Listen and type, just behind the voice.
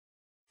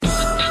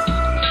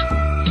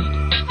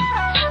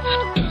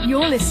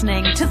You're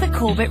listening to The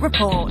Corbett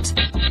Report.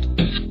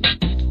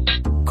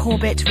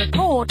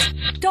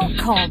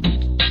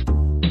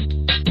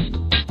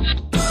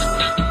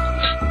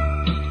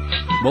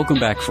 CorbettReport.com. Welcome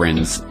back,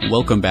 friends.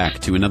 Welcome back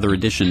to another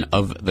edition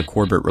of The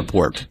Corbett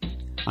Report.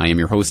 I am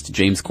your host,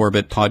 James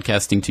Corbett,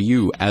 podcasting to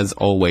you, as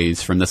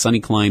always, from the sunny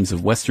climes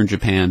of Western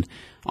Japan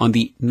on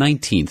the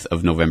 19th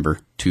of November,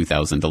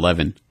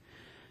 2011.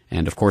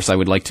 And of course, I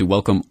would like to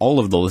welcome all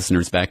of the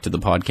listeners back to the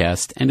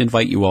podcast and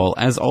invite you all,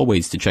 as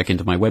always, to check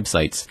into my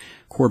websites,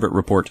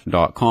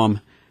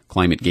 CorbettReport.com,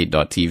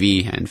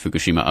 ClimateGate.tv, and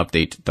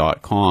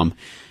FukushimaUpdate.com.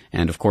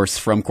 And of course,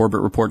 from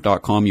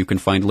CorbettReport.com, you can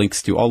find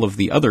links to all of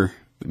the other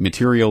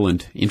material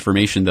and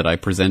information that I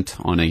present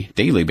on a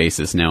daily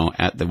basis now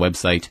at the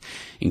website,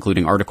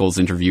 including articles,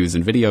 interviews,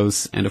 and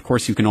videos. And of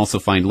course, you can also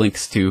find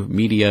links to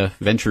media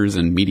ventures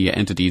and media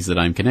entities that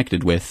I'm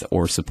connected with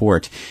or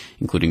support,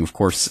 including, of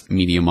course,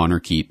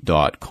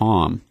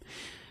 MediaMonarchy.com.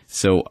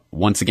 So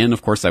once again,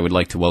 of course, I would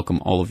like to welcome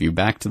all of you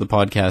back to the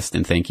podcast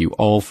and thank you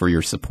all for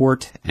your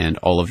support and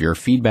all of your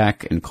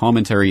feedback and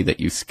commentary that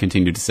you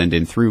continue to send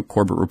in through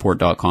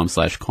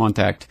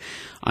CorbettReport.com/contact.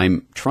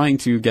 I'm trying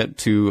to get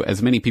to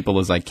as many people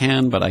as I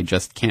can, but I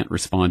just can't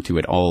respond to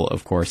it all,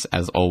 of course,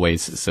 as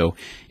always. So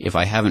if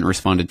I haven't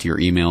responded to your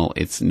email,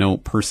 it's no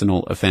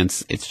personal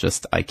offense. It's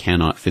just I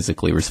cannot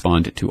physically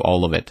respond to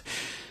all of it.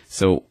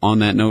 So on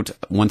that note,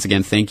 once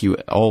again, thank you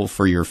all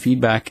for your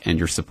feedback and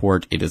your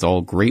support. It is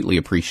all greatly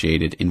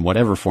appreciated in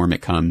whatever form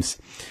it comes.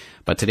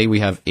 But today we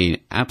have an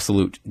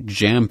absolute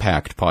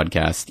jam-packed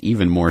podcast,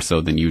 even more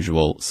so than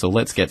usual. So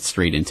let's get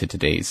straight into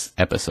today's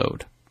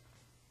episode.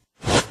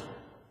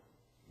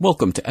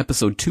 Welcome to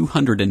episode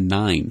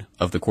 209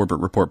 of the Corbett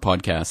Report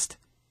podcast,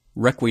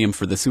 Requiem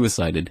for the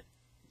Suicided,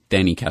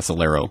 Danny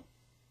Casolaro.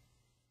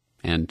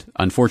 And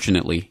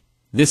unfortunately,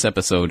 this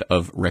episode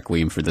of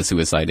Requiem for the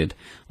Suicided,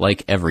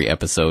 like every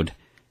episode,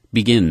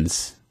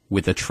 begins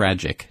with a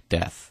tragic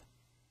death.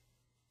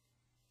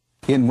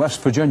 In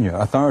West Virginia,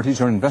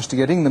 authorities are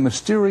investigating the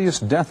mysterious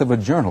death of a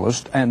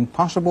journalist and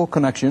possible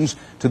connections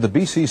to the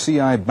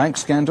BCCI bank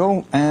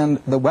scandal and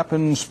the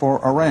weapons for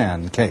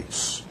Iran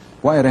case.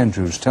 Wyatt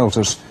Andrews tells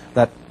us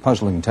that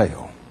puzzling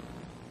tale.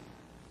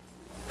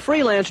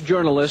 Freelance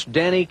journalist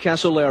Danny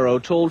Casolaro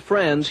told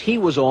friends he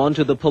was on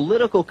to the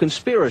political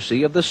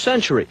conspiracy of the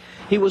century.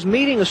 He was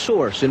meeting a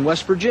source in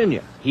West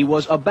Virginia. He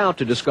was about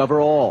to discover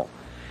all.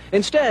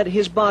 Instead,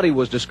 his body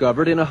was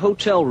discovered in a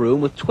hotel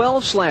room with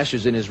 12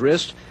 slashes in his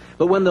wrist.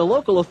 But when the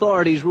local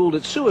authorities ruled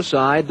it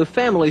suicide, the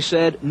family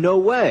said, no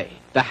way.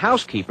 The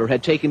housekeeper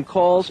had taken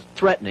calls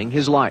threatening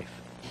his life.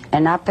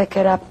 And I pick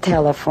it up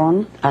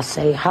telephone. I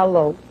say,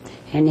 hello.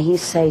 And he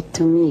say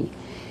to me,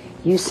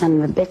 you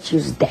son of a bitch,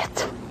 you's dead.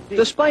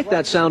 Despite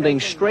that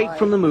sounding straight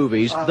from the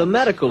movies, the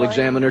medical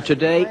examiner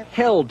today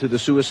held to the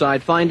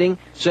suicide finding,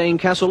 saying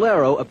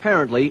Casolaro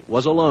apparently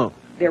was alone.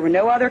 There were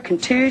no other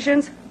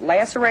contusions,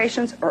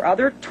 lacerations, or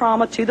other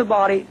trauma to the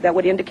body that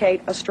would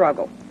indicate a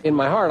struggle. In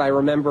my heart, I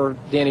remember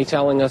Danny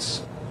telling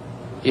us,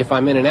 if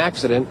I'm in an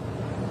accident,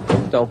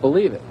 don't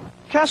believe it.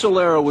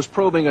 Casolaro was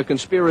probing a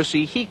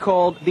conspiracy he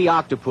called the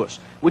Octopus,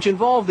 which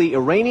involved the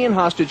Iranian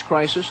hostage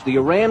crisis, the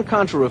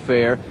Iran-Contra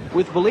affair,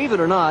 with, believe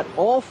it or not,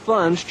 all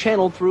funds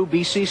channeled through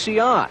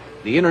BCCI,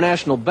 the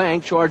international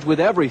bank charged with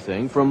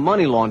everything from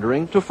money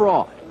laundering to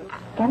fraud.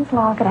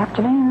 Inslaw, good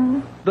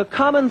afternoon. The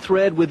common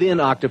thread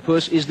within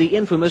Octopus is the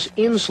infamous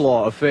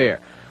Inslaw affair,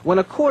 when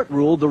a court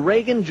ruled the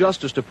Reagan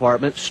Justice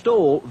Department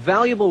stole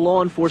valuable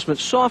law enforcement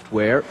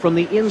software from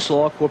the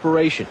Inslaw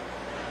Corporation.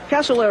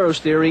 Casolaro's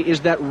theory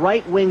is that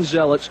right-wing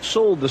zealots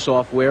sold the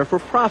software for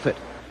profit.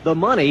 The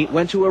money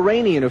went to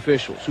Iranian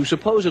officials who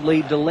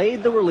supposedly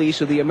delayed the release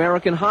of the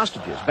American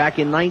hostages back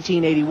in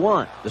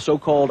 1981, the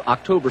so-called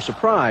October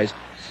surprise,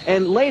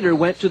 and later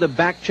went to the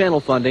back-channel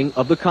funding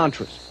of the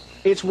Contras.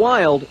 It's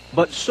wild,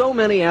 but so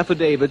many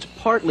affidavits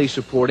partly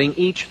supporting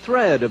each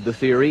thread of the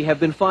theory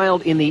have been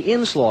filed in the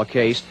Inslaw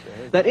case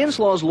that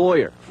Inslaw's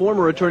lawyer,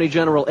 former Attorney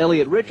General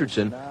Elliot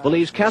Richardson,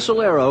 believes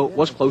Casolaro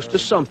was close to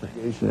something.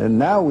 And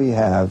now we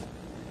have,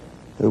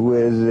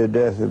 with the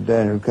death of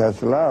Daniel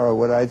Casolaro,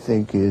 what I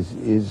think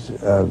is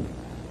a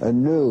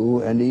new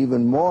and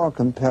even more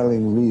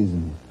compelling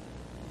reason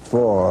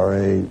for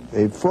a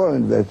full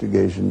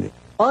investigation.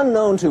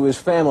 Unknown to his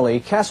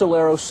family,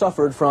 Casolaro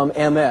suffered from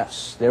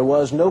MS. There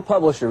was no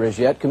publisher as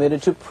yet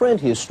committed to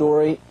print his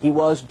story. He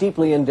was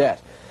deeply in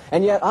debt.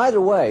 And yet,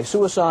 either way,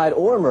 suicide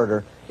or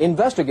murder,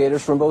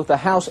 investigators from both the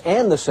House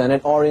and the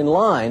Senate are in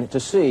line to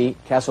see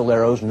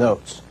Casolaro's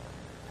notes.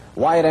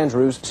 Wyatt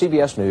Andrews,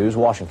 CBS News,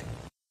 Washington.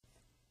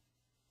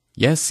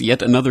 Yes,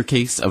 yet another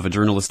case of a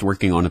journalist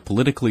working on a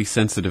politically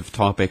sensitive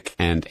topic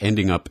and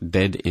ending up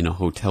dead in a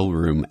hotel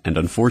room. And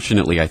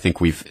unfortunately, I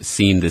think we've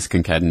seen this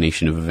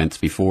concatenation of events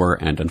before,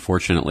 and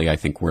unfortunately, I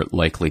think we're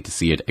likely to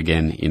see it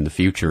again in the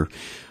future.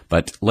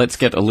 But let's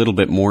get a little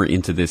bit more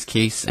into this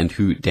case and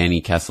who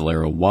Danny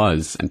Casolaro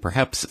was. And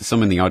perhaps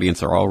some in the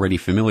audience are already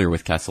familiar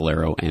with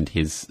Casolaro and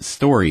his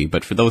story.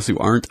 But for those who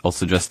aren't, I'll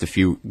suggest a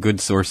few good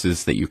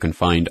sources that you can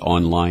find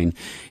online,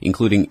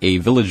 including a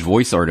Village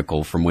Voice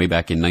article from way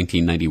back in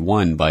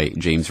 1991 by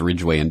James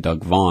Ridgway and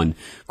Doug Vaughn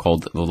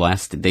called The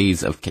Last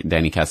Days of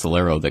Danny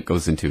Casolaro that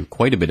goes into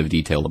quite a bit of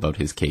detail about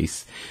his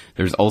case.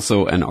 There's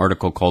also an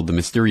article called The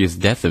Mysterious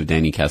Death of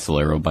Danny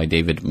Casolaro by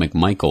David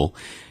McMichael.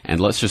 And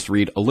let's just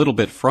read a little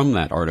bit from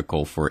that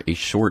article for a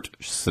short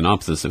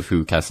synopsis of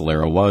who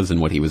Casolaro was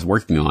and what he was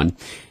working on.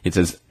 It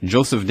says,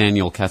 Joseph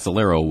Daniel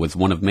Casolaro was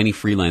one of many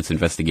freelance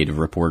investigative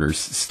reporters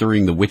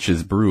stirring the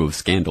witch's brew of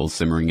scandals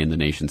simmering in the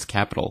nation's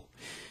capital.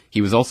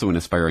 He was also an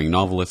aspiring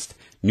novelist,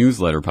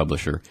 newsletter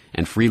publisher,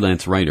 and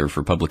freelance writer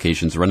for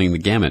publications running the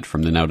gamut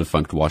from the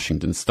now-defunct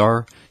Washington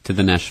Star to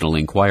the National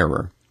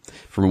Enquirer.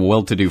 From a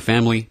well-to-do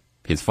family,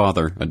 his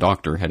father, a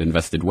doctor, had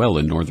invested well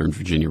in Northern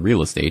Virginia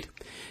real estate.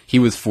 He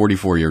was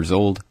 44 years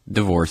old,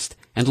 divorced,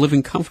 and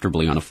living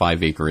comfortably on a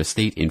 5-acre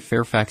estate in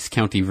Fairfax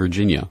County,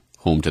 Virginia,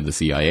 home to the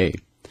CIA.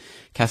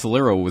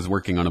 Casolaro was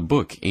working on a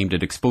book aimed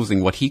at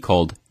exposing what he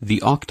called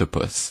the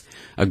Octopus,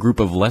 a group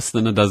of less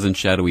than a dozen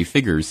shadowy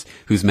figures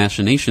whose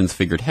machinations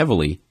figured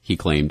heavily, he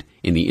claimed,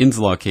 in the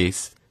Inslaw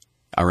case,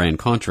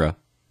 Iran-Contra,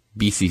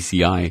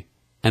 BCCI,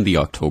 and the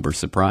October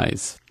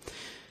Surprise.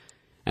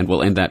 And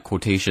we'll end that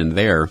quotation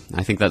there.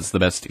 I think that's the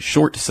best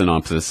short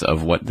synopsis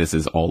of what this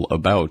is all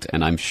about,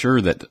 and I'm sure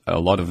that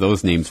a lot of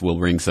those names will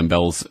ring some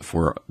bells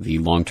for the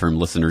long-term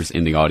listeners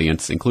in the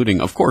audience,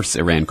 including, of course,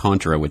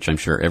 Iran-Contra, which I'm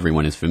sure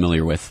everyone is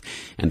familiar with,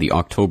 and the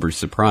October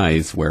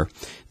Surprise, where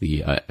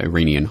the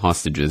Iranian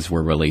hostages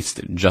were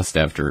released just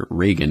after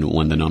Reagan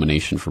won the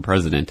nomination for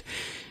president.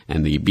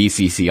 And the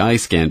BCCI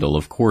scandal,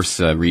 of course,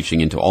 reaching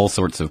into all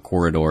sorts of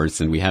corridors,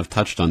 and we have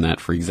touched on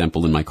that, for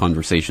example, in my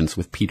conversations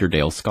with Peter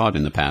Dale Scott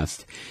in the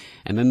past.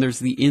 And then there's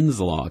the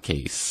Inslaw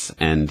case,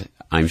 and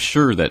I'm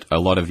sure that a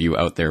lot of you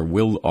out there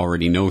will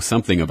already know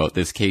something about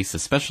this case,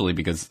 especially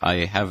because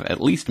I have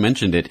at least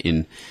mentioned it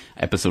in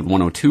episode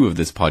 102 of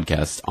this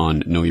podcast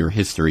on Know Your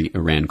History,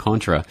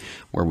 Iran-Contra,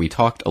 where we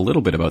talked a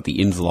little bit about the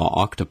Inslaw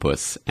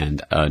Octopus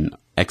and an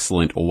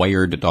excellent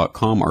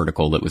Wired.com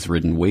article that was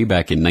written way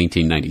back in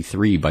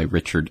 1993 by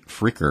Richard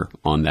Fricker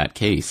on that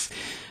case.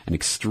 An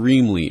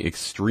extremely,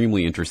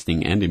 extremely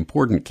interesting and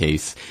important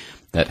case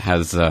that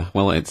has,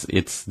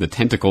 it's the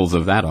tentacles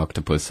of that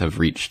octopus have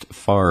reached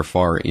far,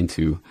 far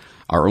into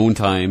our own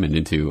time and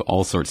into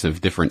all sorts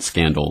of different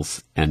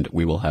scandals, and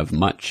we will have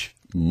much,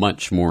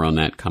 much more on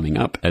that coming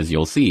up, as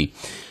you'll see.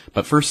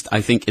 But first,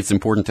 I think it's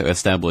important to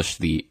establish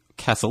the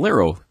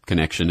Casolaro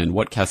connection and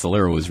what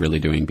Casolaro is really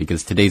doing,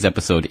 because today's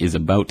episode is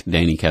about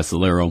Danny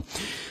Casolaro,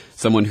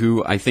 someone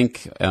who I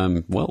think,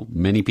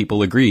 many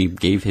people agree,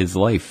 gave his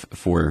life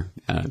for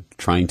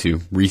trying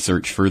to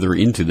research further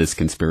into this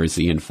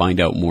conspiracy and find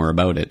out more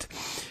about it.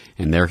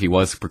 And there he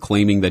was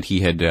proclaiming that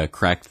he had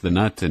cracked the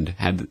nut and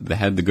had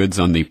the goods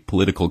on the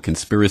political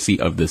conspiracy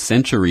of the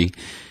century,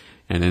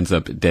 and ends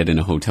up dead in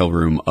a hotel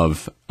room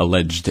of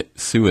alleged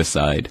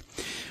suicide.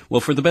 Well,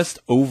 for the best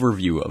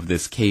overview of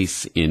this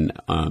case in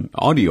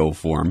audio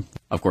form,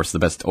 of course, the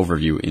best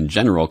overview in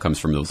general comes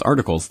from those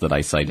articles that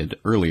I cited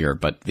earlier,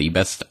 but the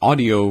best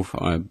audio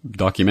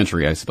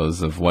documentary, I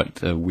suppose, of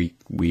what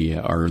we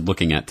are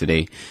looking at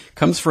today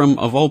comes from,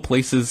 of all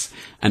places,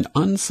 an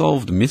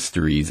Unsolved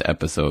Mysteries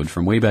episode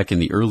from way back in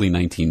the early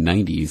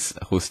 1990s,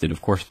 hosted,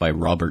 of course, by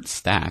Robert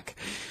Stack.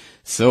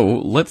 So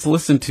let's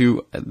listen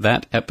to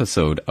that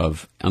episode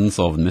of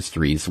Unsolved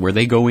Mysteries where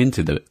they go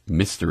into the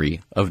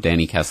mystery of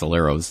Danny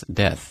Casolaro's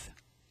death.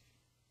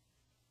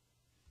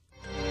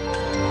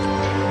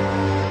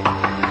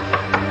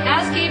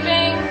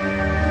 Housekeeping!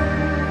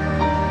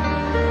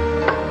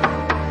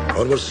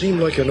 On what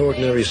seemed like an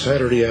ordinary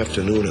Saturday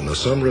afternoon in the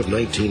summer of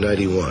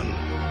 1991,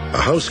 a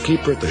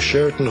housekeeper at the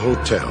Sheraton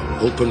Hotel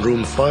opened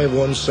room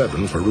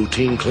 517 for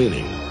routine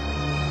cleaning.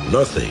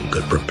 Nothing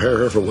could prepare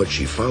her for what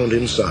she found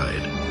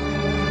inside.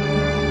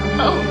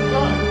 Oh,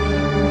 God.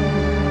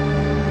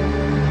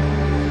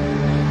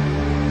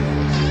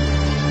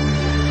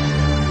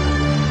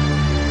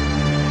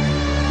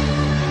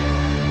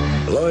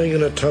 Lying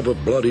in a tub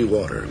of bloody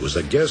water was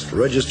a guest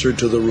registered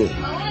to the room.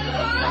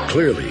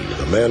 Clearly,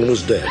 the man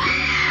was dead.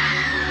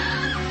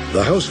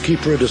 The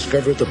housekeeper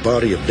discovered the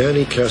body of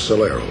Danny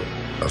Casolaro,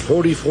 a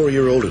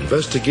 44-year-old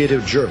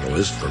investigative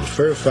journalist from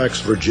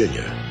Fairfax,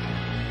 Virginia.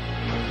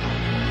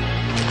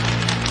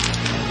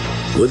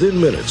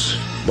 Within minutes,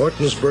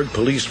 Martinsburg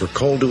police were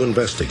called to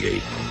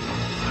investigate.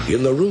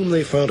 In the room,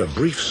 they found a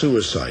brief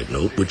suicide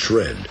note which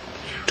read,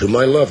 "To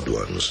my loved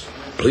ones,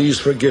 please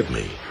forgive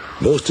me,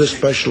 most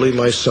especially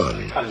my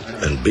son,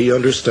 and be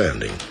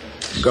understanding.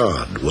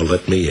 God will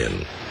let me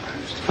in."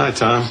 Hi,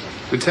 Tom.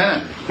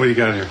 Lieutenant. What do you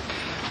got here?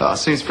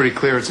 Seems pretty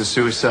clear it's a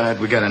suicide.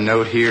 We got a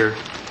note here.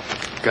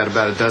 Got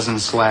about a dozen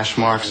slash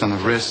marks on the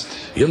wrist.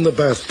 In the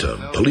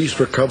bathtub, police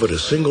recovered a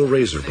single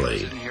razor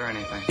blade.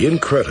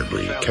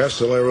 Incredibly,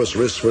 Casolaro's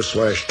wrists were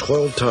slashed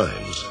 12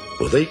 times,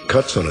 with 8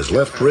 cuts on his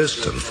left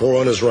wrist and 4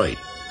 on his right.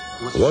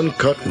 One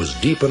cut was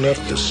deep enough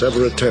to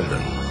sever a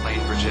tendon.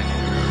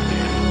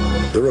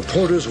 The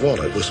reporter's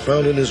wallet was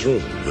found in his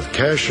room with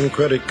cash and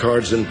credit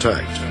cards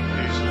intact.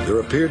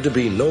 There appeared to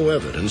be no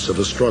evidence of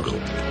a struggle.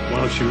 Why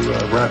don't you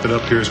wrap it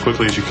up here as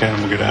quickly as you can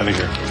and we'll get out of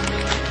here.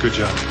 Good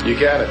job. You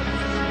got it.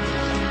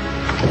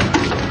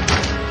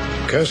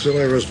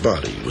 Casolaro's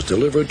body was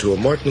delivered to a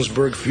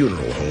Martinsburg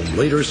funeral home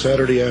later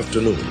Saturday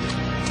afternoon.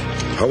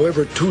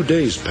 However, 2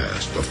 days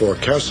passed before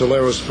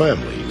Casolaro's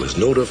family was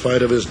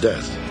notified of his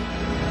death.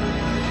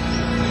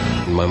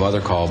 My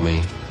mother called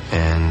me,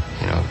 and,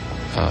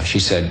 she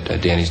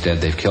said, Danny's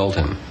dead, they've killed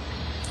him.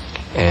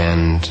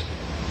 And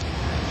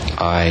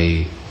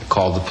I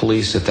called the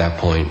police at that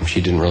point.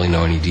 She didn't really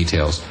know any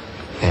details,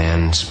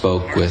 and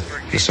spoke with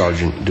the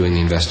sergeant doing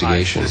the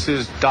investigation. Hi, this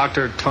is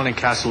Dr. Tony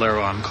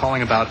Casolaro. I'm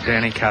calling about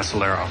Danny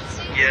Casolaro.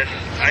 Yes,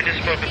 I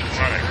just spoke with his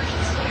mother.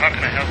 How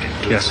can I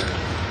help you? Yes.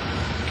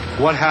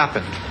 What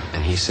happened?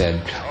 And he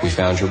said, we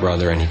found your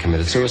brother and he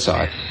committed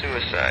suicide.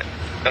 Suicide.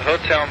 The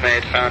hotel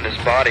maid found his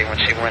body when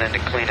she went in to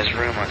clean his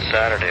room on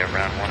Saturday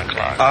around 1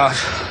 o'clock.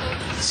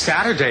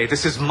 Saturday?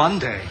 This is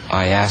Monday.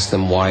 I asked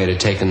them why it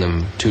had taken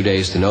them 2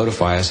 days to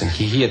notify us, and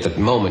he at the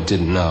moment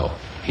didn't know.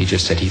 He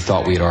just said he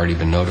thought we had already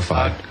been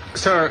notified.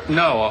 Sir,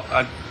 no.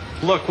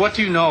 Look, what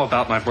do you know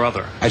about my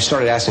brother? I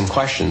started asking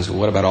questions.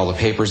 What about all the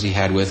papers he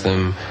had with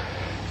him,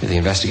 the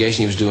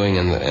investigation he was doing,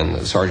 and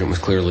the sergeant was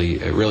really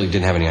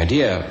didn't have any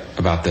idea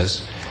about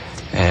this.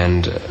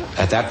 And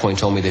at that point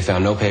told me they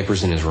found no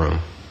papers in his room.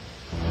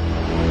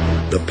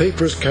 The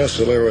papers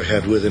Casolaro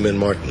had with him in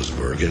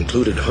Martinsburg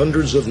included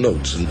hundreds of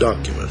notes and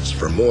documents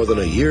from more than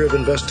a year of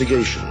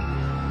investigation.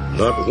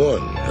 Not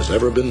one has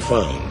ever been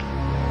found.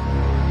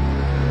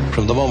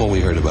 From the moment we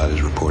heard about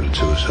his reported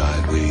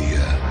suicide, we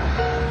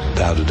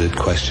doubted it,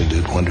 questioned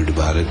it, wondered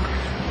about it.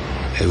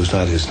 It was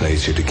not his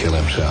nature to kill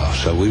himself,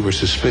 so we were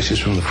suspicious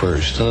from the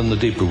first. And then the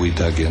deeper we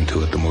dug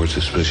into it, the more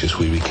suspicious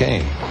we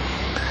became.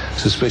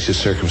 Suspicious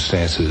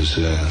circumstances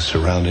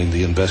surrounding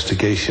the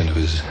investigation of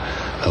his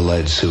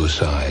alleged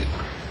suicide.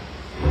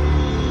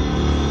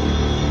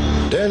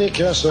 Danny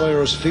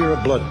Casolaro's fear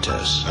of blood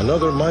tests and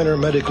other minor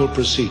medical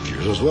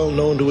procedures was well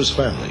known to his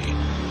family.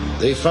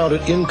 They found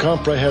it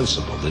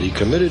incomprehensible that he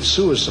committed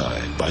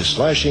suicide by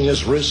slashing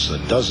his wrists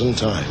 12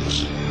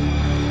 times.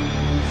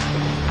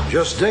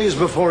 Just days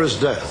before his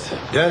death,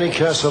 Danny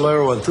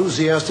Casolaro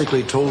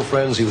enthusiastically told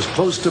friends he was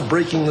close to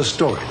breaking the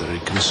story that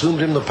had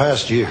consumed him the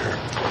past year.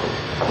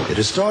 It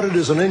had started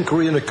as an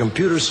inquiry into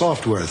computer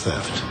software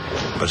theft,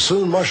 but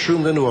soon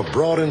mushroomed into a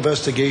broad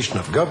investigation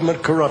of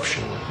government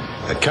corruption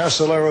that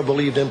Casolaro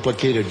believed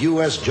implicated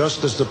U.S.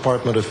 Justice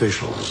Department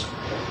officials.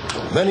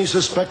 Many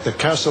suspect that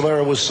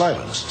Casolaro was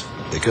silenced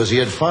because he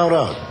had found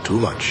out too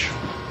much.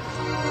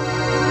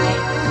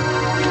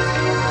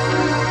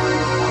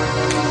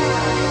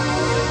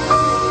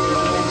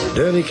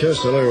 Danny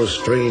Casolaro's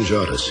strange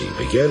odyssey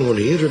began when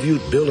he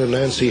interviewed Bill and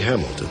Nancy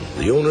Hamilton,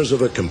 the owners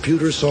of a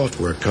computer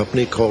software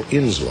company called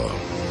Inslaw.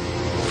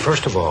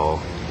 First of all,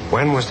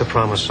 when was the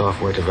Promise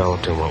software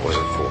developed and what was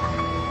it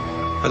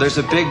for? There's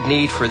a big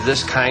need for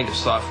this kind of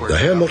software. The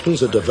Hamiltons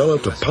had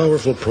developed a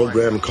powerful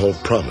program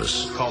called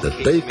Promise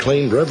that they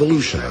claimed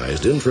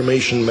revolutionized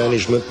information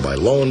management by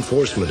law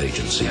enforcement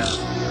agencies.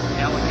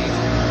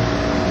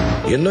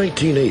 In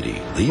 1980,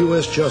 the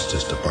U.S.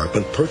 Justice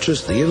Department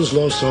purchased the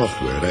Inslaw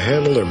software to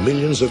handle their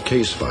millions of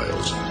case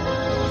files.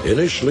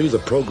 Initially, the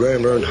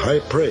program earned high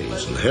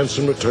praise and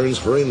handsome returns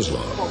for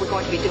Inslaw.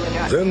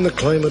 Then the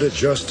climate of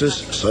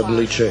justice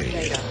suddenly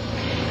changed.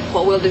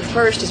 What we'll do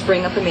first is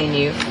bring up a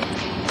menu.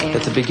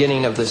 At the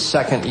beginning of the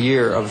second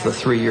year of the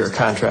 3-year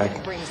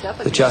contract,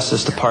 the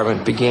Justice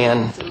Department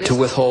began to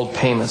withhold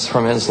payments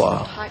from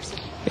Inslaw.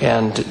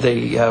 And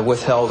they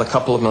withheld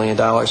 $2 million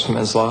from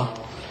Inslaw,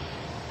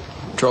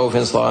 drove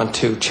Inslaw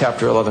into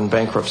Chapter 11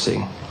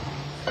 bankruptcy.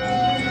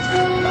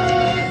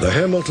 The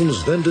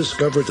Hamiltons then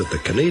discovered that the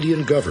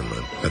Canadian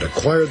government had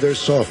acquired their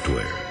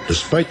software,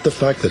 despite the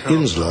fact that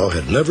Inslaw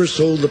had never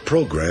sold the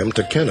program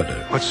to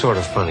Canada. What sort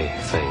of funny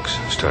things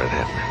started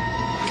happening?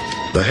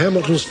 The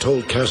Hamiltons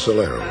told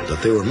Casolaro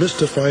that they were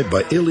mystified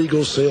by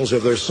illegal sales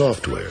of their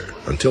software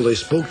until they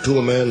spoke to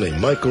a man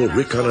named Michael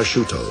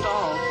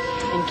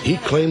Riconosciuto. He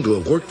claimed to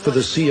have worked for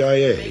the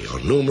CIA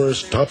on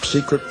numerous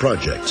top-secret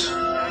projects.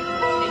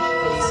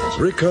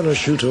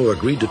 Riconosciuto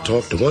agreed to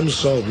talk to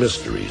unsolved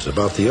mysteries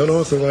about the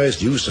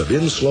unauthorized use of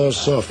Inslaw's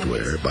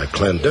software by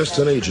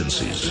clandestine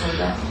agencies.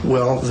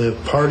 Well, the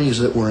parties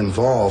that were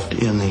involved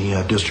in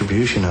the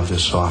distribution of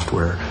this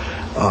software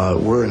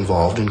were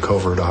involved in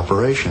covert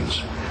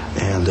operations.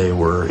 And they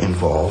were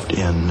involved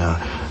in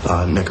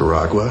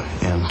Nicaragua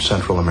and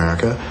Central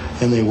America,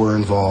 and they were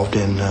involved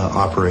in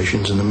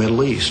operations in the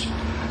Middle East.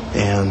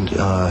 And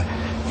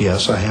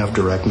yes, I have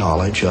direct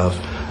knowledge of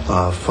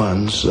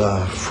funds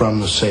from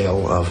the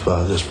sale of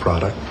this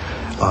product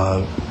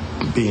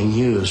being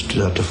used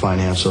to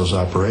finance those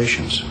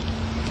operations.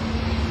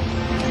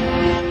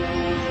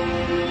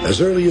 As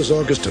early as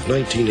August of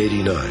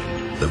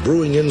 1989, the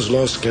brewing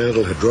Inslaw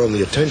scandal had drawn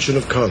the attention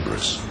of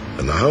Congress,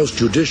 and the House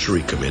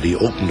Judiciary Committee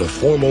opened a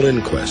formal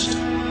inquest.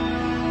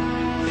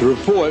 The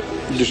report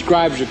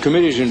describes the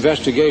committee's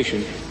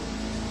investigation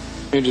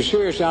into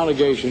serious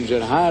allegations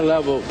that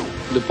high-level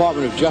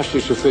Department of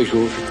Justice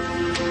officials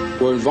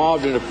were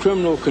involved in a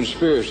criminal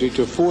conspiracy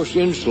to force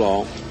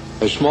Inslaw,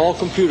 a small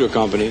computer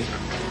company,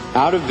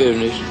 out of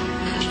business,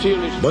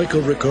 steal its...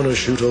 Michael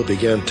Riconosciuto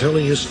began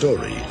telling his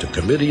story to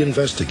committee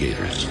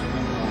investigators.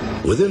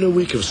 Within a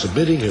week of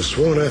submitting his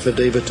sworn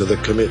affidavit to the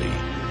committee,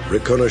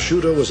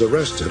 Riconosciuto was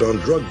arrested on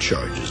drug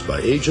charges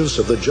by agents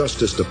of the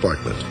Justice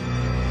Department.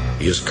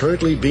 He is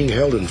currently being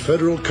held in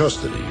federal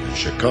custody in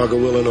Chicago,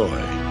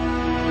 Illinois.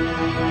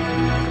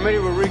 The committee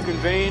will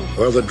reconvene.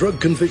 While the drug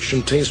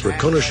conviction taints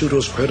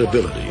Riconosciuto's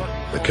credibility,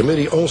 the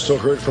committee also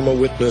heard from a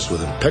witness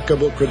with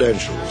impeccable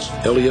credentials,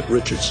 Elliot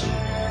Richardson.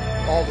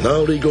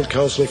 Now legal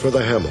counsel for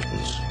the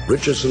Hamiltons,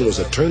 Richardson was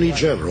Attorney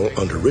General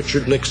under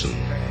Richard Nixon.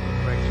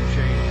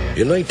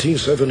 In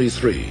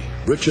 1973,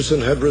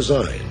 Richardson had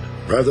resigned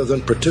rather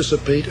than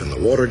participate in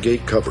the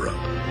Watergate cover-up.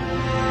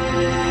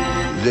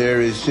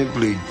 There is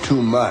simply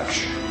too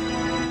much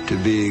to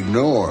be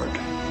ignored.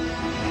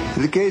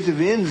 In the case of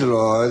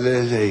Inslaw,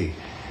 there's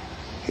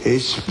a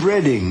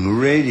spreading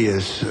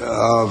radius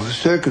of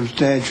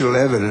circumstantial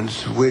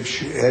evidence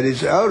which, at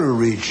its outer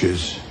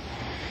reaches,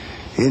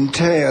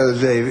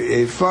 entails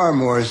a far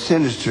more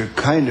sinister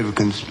kind of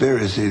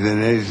conspiracy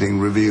than anything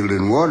revealed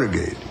in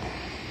Watergate.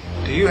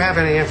 Do you have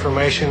any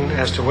information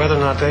as to whether or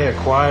not they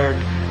acquired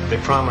the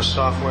promised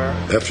software?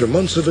 After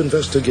months of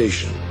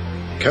investigation,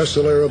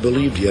 Casolaro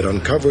believed he had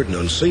uncovered an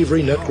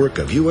unsavory network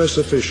of U.S.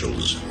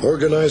 officials,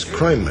 organized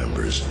crime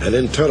members, and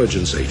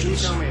intelligence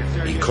agents.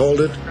 He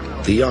called it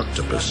the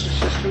Octopus.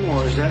 System,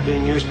 or is that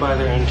being used by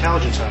their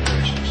intelligence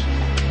operations?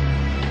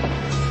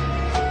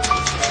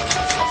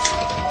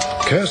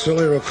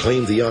 Casolaro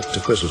claimed the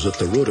Octopus was at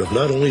the root of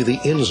not only the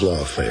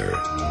Inslaw affair,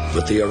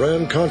 but the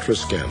Iran-Contra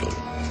scandal,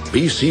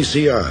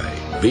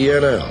 BCCI,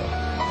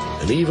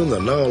 BNL, and even the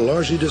now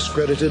largely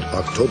discredited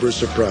October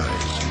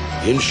surprise.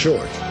 In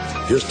short,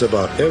 just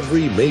about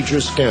every major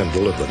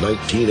scandal of the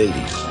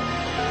 1980s.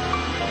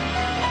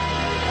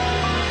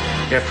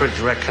 You have pretty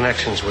direct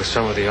connections with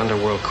some of the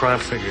underworld crime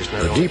figures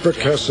now. The deeper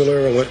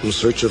Casolaro went in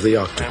search of the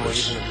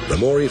Octopus, the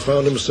more he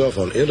found himself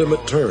on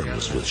intimate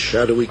terms with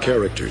shadowy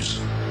characters.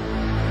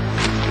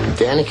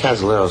 Danny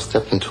Casolaro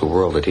stepped into a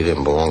world that he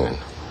didn't belong in.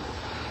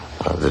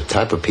 The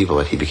type of people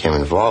that he became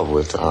involved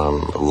with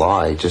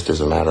lie just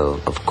as a matter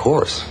of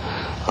course.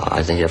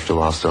 I think after a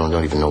while, some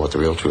don't even know what the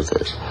real truth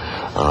is.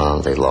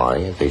 They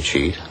lie, they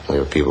cheat.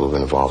 There are people who've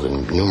been involved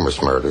in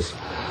numerous murders,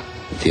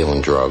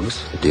 dealing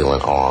drugs,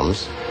 dealing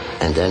arms.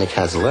 And Danny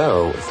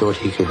Casolaro thought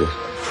he could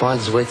find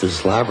his way through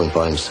this labyrinth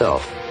by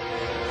himself.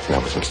 And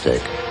that was a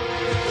mistake.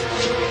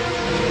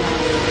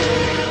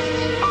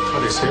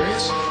 Are they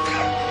serious?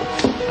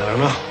 I don't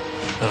know.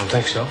 I don't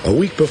think so. A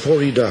week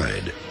before he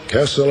died,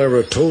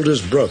 Casolaro told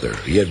his brother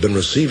he had been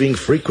receiving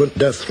frequent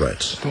death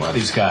threats. Who are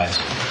these guys?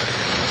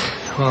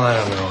 Well, I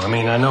don't know. I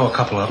mean, I know a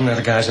couple of them. They're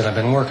the guys that I've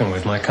been working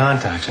with, my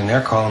contacts. And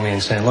they're calling me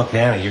and saying, look,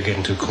 Danny, you're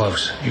getting too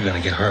close. You're going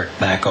to get hurt.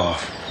 Back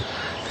off.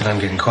 And I'm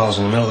getting calls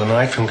in the middle of the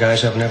night from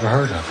guys I've never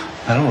heard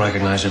of. I don't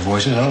recognize their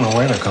voices. I don't know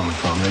where they're coming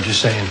from. They're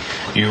just saying,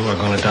 you are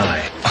going to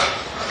die.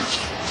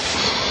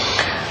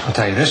 I'll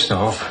tell you this,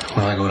 though.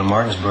 When I go to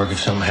Martinsburg, if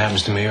something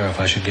happens to me or if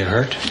I should get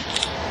hurt,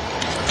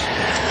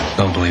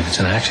 don't believe it's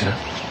an accident.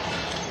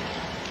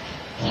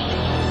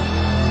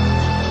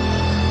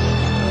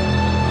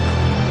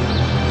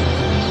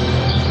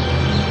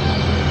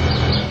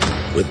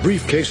 With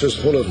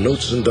briefcases full of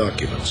notes and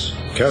documents,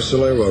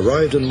 Casolaro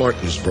arrived in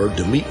Martinsburg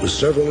to meet with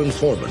several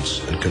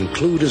informants and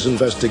conclude his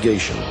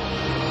investigation.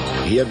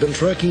 He had been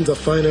tracking the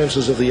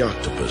finances of the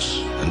Octopus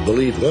and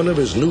believed one of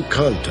his new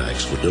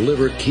contacts would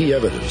deliver key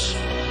evidence.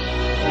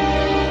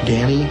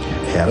 Danny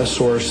had a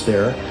source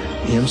there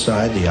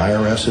inside the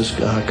IRS's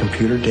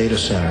computer data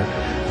center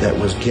that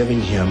was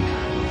giving him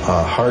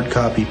hard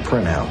copy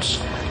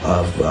printouts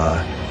of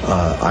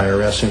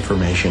IRS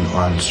information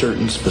on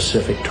certain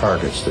specific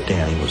targets that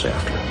Danny was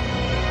after.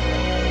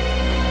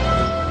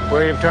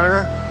 William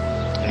Turner?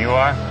 You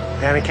are?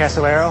 Danny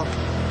Casolaro?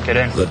 Get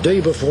in. The day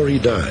before he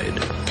died,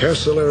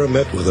 Casolaro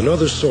met with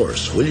another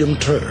source, William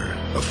Turner,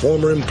 a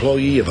former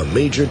employee of a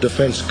major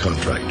defense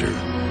contractor.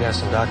 You got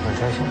some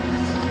documentation?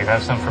 You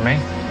have some for me?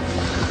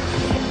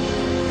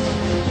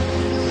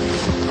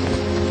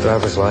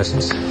 Driver's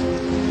license.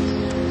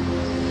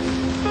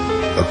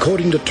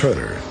 According to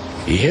Turner,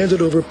 he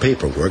handed over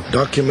paperwork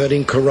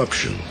documenting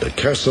corruption that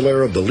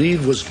Casolaro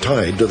believed was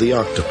tied to the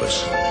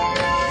Octopus.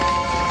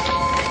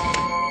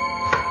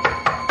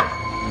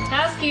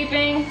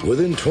 Housekeeping.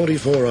 Within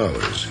 24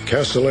 hours,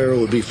 Casolaro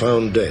would be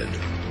found dead,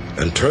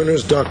 and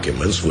Turner's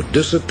documents would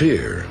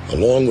disappear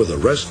along with the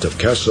rest of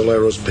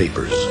Casolaro's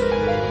papers.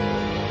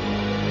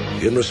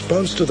 In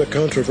response to the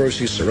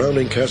controversy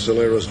surrounding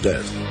Casolaro's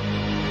death,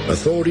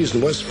 authorities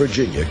in West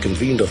Virginia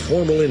convened a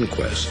formal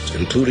inquest,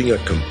 including a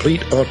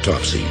complete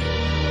autopsy.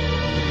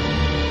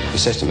 The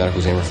assistant medical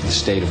examiner for the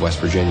state of West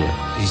Virginia.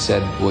 He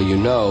said, well, you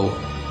know,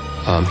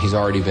 he's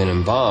already been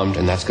embalmed,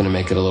 and that's going to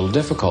make it a little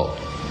difficult.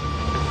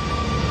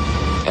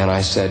 And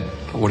I said,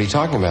 what are you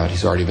talking about?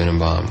 He's already been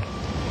embalmed.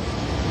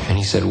 And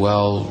he said,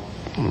 well,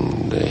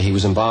 he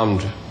was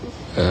embalmed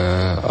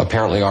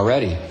apparently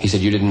already. He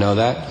said, you didn't know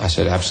that? I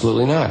said,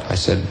 absolutely not. I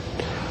said,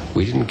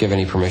 we didn't give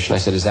any permission. I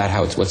said, is that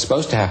how what's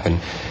supposed to happen?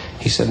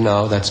 He said,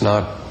 no, that's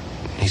not.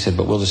 He said,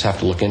 but we'll just have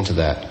to look into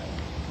that.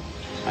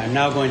 I'm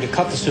now going to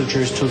cut the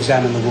sutures to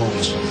examine the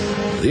wounds.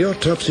 The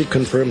autopsy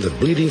confirmed that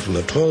bleeding from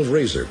the 12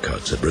 razor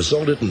cuts had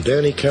resulted in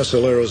Danny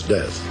Casolaro's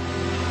death.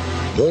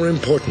 More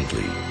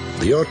importantly,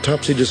 the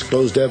autopsy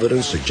disclosed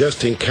evidence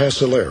suggesting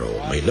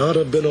Casolaro may not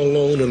have been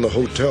alone in the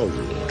hotel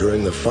room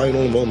during the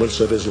final moments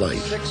of his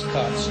life. 6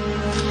 cuts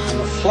on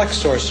the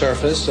flexor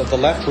surface of the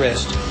left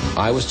wrist.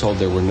 I was told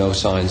there were no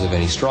signs of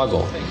any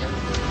struggle.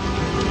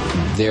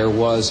 There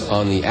was,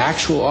 on the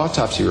actual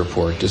autopsy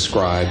report,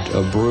 described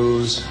a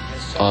bruise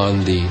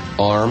on the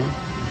arm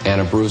and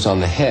a bruise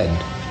on the head,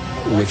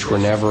 which were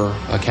never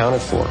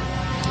accounted for.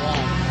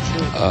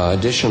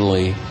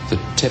 Additionally, the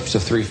tips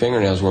of 3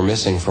 fingernails were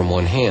missing from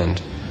one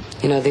hand.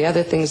 You know, the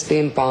other things, the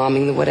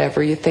embalming, the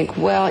whatever, you think,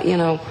 well, you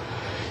know,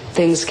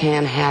 things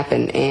can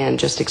happen and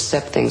just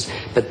accept things.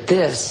 But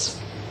this,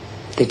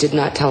 they did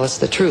not tell us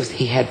the truth.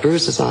 He had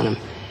bruises on him.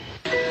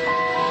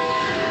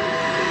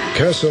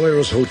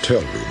 Casolaro's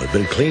hotel room had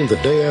been cleaned the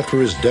day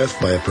after his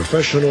death by a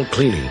professional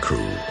cleaning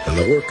crew, and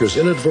the workers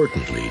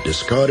inadvertently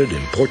discarded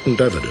important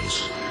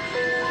evidence.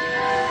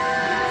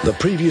 The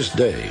previous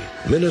day,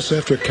 minutes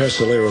after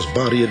Casolaro's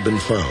body had been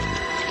found,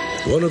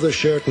 one of the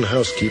Sheraton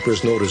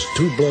housekeepers noticed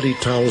 2 bloody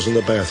towels in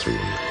the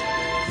bathroom.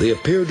 They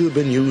appeared to have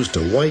been used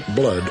to wipe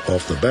blood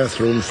off the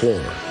bathroom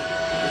floor.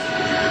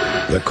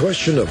 The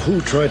question of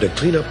who tried to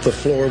clean up the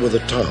floor with the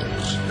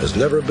towels has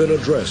never been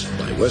addressed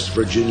by West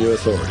Virginia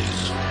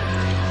authorities.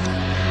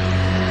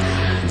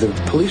 The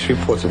police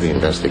reports of the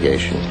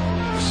investigation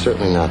are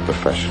certainly not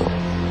professional.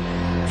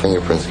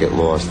 Fingerprints get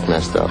lost,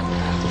 messed up.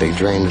 They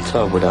drain the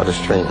tub without a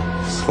strainer.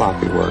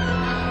 Sloppy work.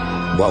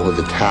 What were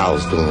the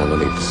towels doing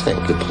underneath the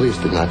sink? The police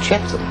did not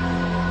check them.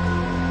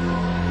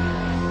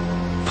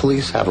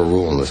 Police have a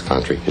rule in this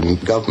country, and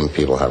government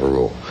people have a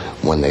rule.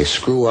 When they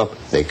screw up,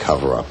 they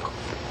cover up.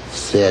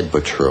 Sad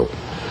but true.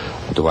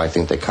 Do I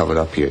think they covered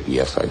up here?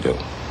 Yes, I do.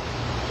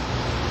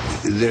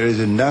 There is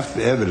enough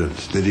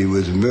evidence that he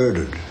was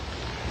murdered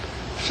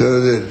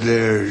so that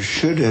there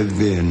should have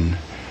been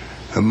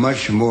a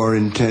much more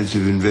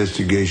intensive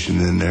investigation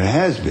than there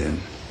has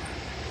been.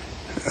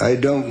 I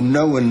don't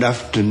know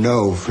enough to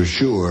know for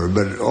sure,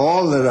 but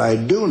all that I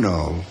do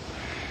know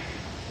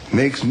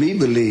makes me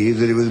believe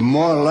that it was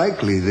more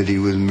likely that he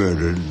was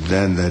murdered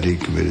than that he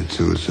committed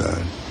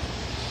suicide.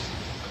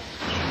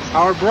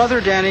 Our brother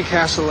Danny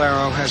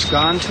Casolaro has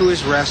gone to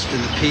his rest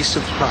in the peace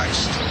of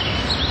Christ,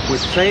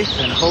 with faith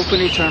and hope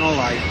in eternal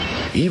life.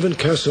 Even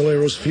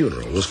Casolaro's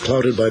funeral was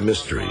clouded by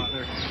mystery.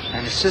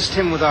 And assist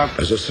him with our...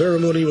 As the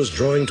ceremony was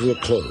drawing to a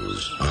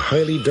close, a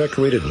highly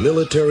decorated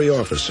military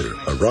officer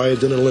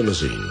arrived in a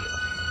limousine.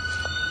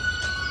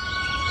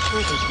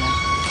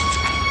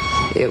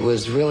 It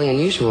was really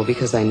unusual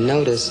because I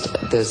noticed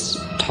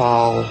this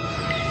tall,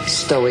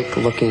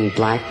 stoic-looking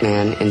black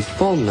man in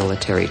full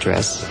military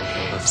dress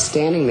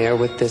standing there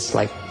with this,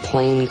 like,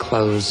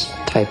 plainclothes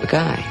type of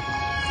guy.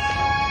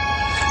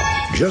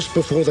 Just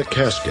before the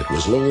casket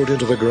was lowered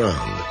into the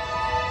ground,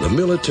 the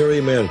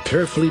military man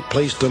carefully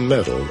placed a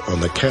medal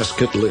on the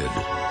casket lid.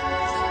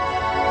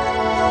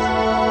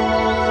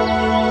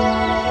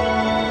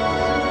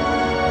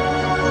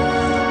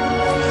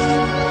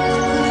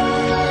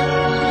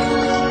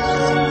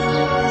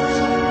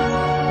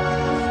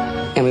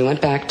 And we went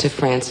back to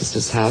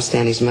Frances's house,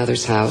 Danny's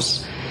mother's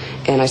house,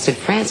 and I said,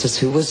 Frances,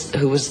 who was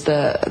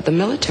the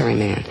military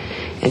man?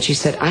 And she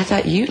said, I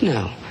thought you'd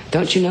know.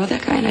 Don't you know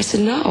that guy? And I said,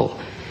 no.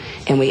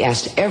 And we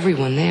asked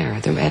everyone there.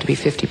 There had to be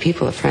 50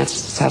 people at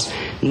Frances's house.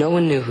 No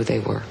one knew who they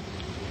were.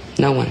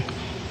 No one.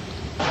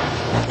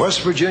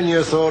 West Virginia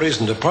authorities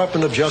and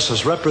Department of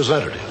Justice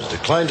representatives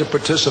declined to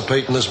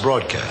participate in this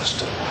broadcast.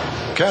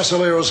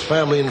 Casolaro's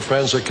family and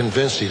friends are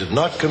convinced he did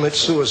not commit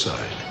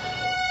suicide.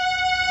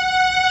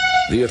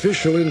 The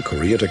official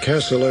inquiry into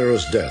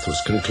Casolaro's death was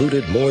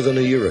concluded more than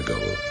a year ago.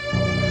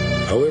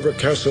 However,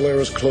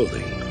 Casolaro's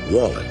clothing,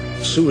 wallet,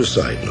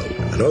 suicide note,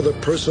 and other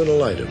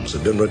personal items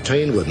have been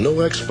retained with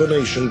no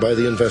explanation by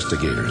the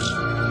investigators.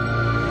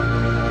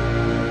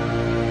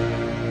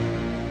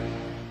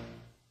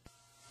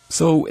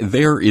 So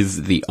there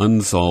is the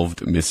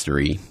unsolved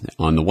mystery.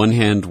 On the one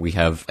hand, we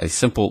have a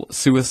simple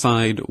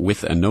suicide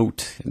with a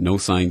note, no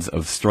signs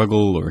of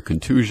struggle or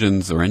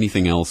contusions or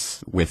anything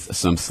else, with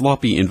some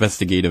sloppy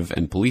investigative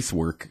and police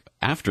work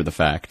after the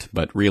fact,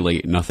 but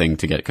really nothing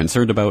to get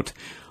concerned about.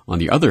 On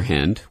the other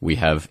hand, we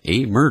have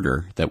a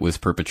murder that was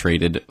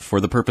perpetrated for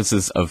the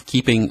purposes of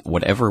keeping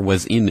whatever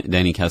was in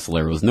Danny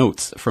Casolaro's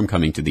notes from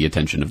coming to the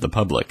attention of the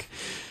public.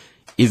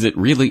 Is it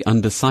really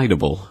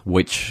undecidable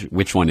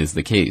which one is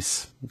the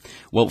case?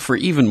 Well, for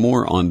even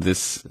more on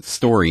this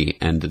story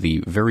and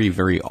the very,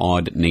 very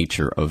odd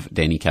nature of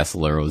Danny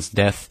Casolaro's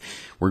death,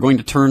 we're going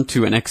to turn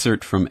to an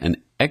excerpt from an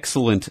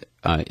excellent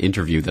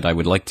interview that I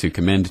would like to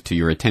commend to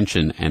your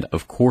attention, and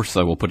of course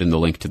I will put in the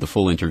link to the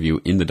full interview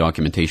in the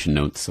documentation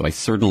notes, so I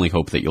certainly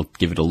hope that you'll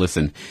give it a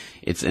listen.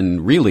 It's a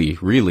really,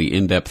 really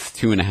in-depth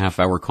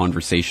 2.5-hour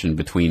conversation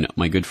between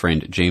my good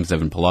friend James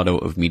Evan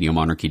Pilato of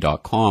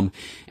MediaMonarchy.com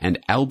and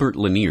Albert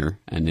Lanier,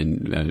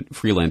 a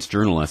freelance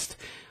journalist,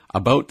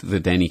 about the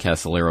Danny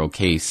Casolaro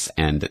case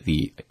and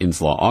the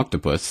Inslaw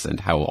Octopus and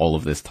how all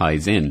of this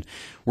ties in.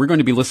 We're going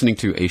to be listening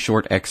to a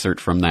short excerpt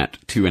from that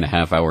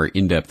 2.5-hour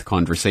in-depth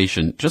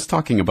conversation, just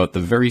talking about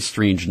the very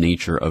strange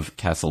nature of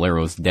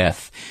Casolaro's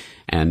death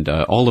and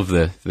all of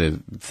the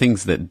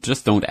things that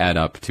just don't add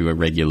up to a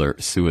regular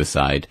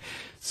suicide.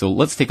 So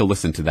let's take a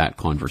listen to that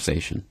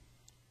conversation.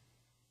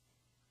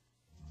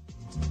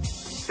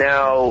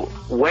 Now,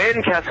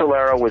 when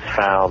Casolaro was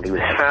found, he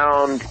was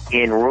found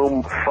in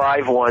room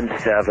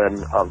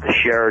 517 of the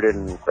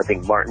Sheridan, I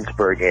think,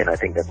 Martinsburg Inn. I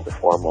think that's the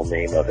formal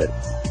name of it.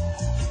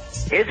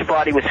 His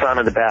body was found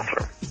in the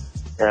bathroom.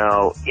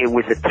 Now, it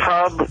was a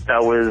tub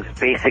that was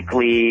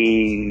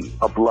basically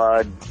a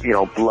bloody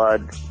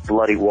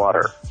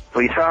water. So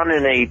he's found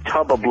in a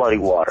tub of bloody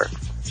water.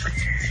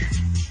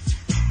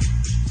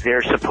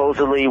 There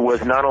supposedly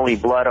was not only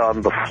blood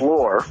on the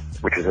floor,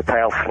 which was a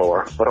tile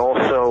floor, but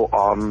also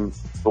on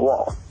the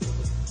wall.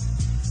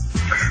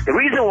 The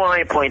reason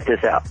why I point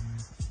this out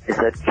is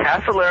that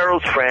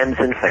Casolaro's friends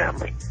and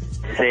family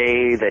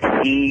say that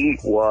he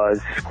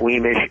was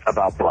squeamish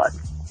about blood.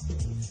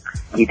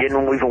 He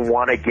didn't even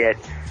want to get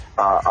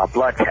a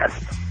blood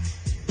test.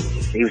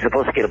 He was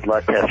supposed to get a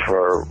blood test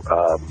for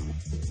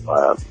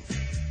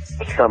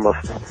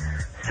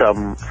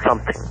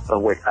something,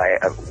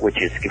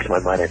 which escapes my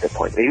mind at that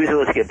point. But he was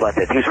supposed to get a blood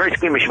test. He was very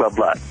squeamish about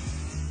blood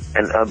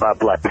and about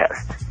blood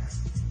tests.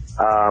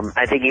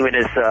 I think even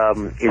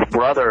his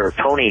brother,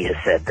 Tony, has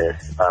said this.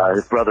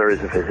 His brother is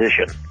a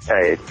physician.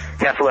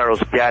 Casolaro's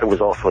dad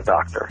was also a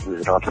doctor. He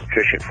was an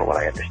obstetrician, from what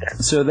I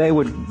understand. So they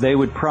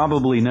would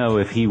probably know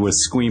if he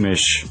was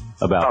squeamish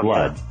about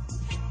blood.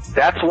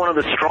 That's one of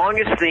the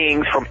strongest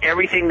things from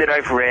everything that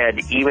I've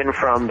read, even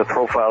from the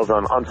profiles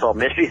on Unsolved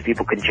Mysteries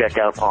people can check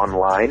out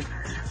online.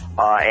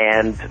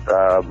 And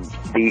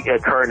the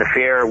Current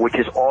Affair, which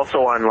is also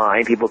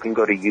online. People can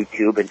go to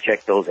YouTube and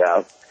check those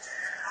out.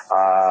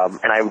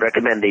 And I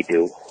recommend they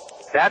do.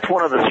 That's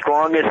one of the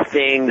strongest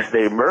things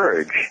that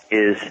emerge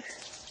is,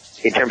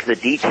 in terms of the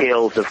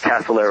details of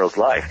Casolaro's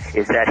life,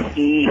 is that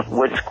he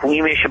was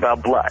squeamish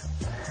about blood.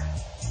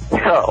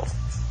 So,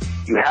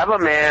 you have a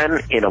man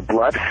in a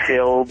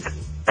blood-filled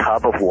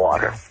tub of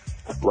water,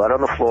 blood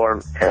on the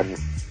floor and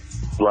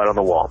blood on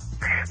the wall.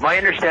 My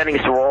understanding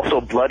is there were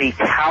also bloody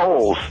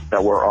towels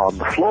that were on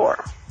the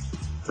floor.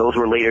 Those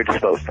were later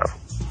disposed of,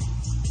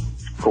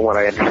 from what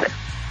I understand.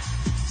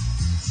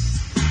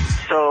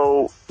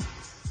 So,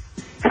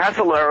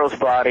 Casolaro's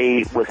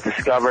body was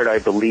discovered, I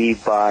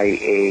believe, by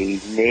a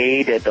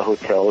maid at the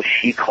hotel.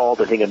 She called,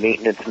 I think, a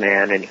maintenance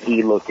man, and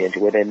he looked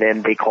into it, and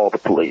then they called the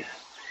police.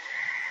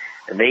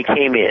 And they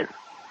came in.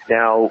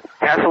 Now,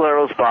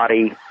 Casolaro's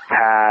body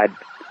had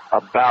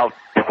about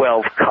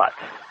 12 cuts.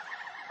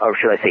 Or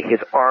should I say,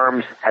 his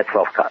arms had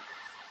 12 cuts.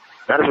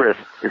 Not his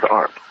wrists, his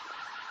arms.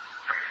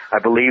 I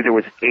believe there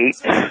was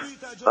 8.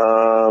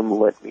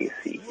 Let me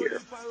see here.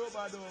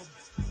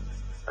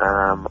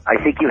 I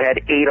think you had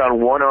 8 on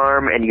one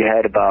arm and you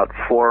had about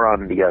 4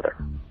 on the other.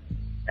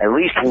 At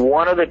least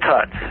one of the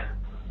cuts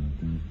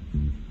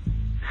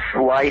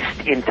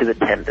sliced into the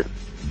tendon.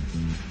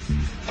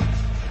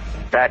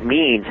 That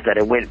means that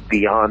it went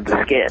beyond the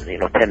skin.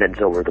 Tendons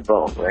over the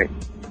bone, right?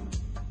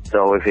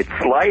 So if it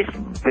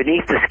sliced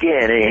beneath the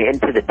skin and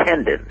into the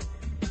tendon,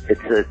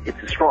 it's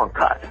a strong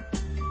cut.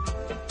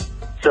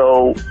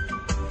 So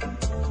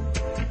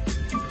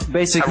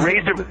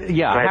basically,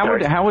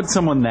 how would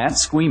someone that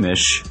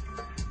squeamish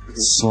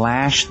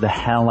slash the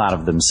hell out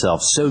of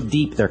themselves so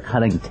deep they're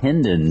cutting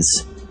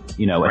tendons,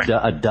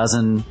 a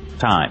dozen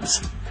times?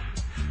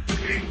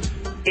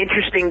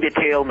 Interesting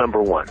detail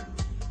number 1.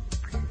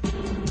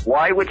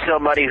 Why would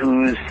somebody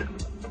who's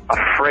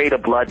afraid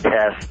of blood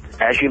tests,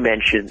 as you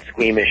mentioned,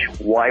 squeamish,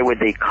 why would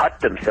they cut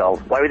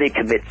themselves? Why would they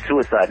commit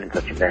suicide in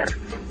such a manner?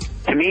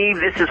 To me,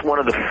 this is one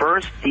of the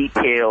first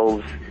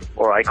details,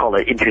 or I call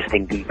it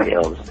interesting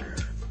details,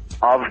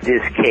 of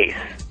this case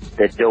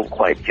that don't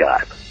quite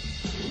jive.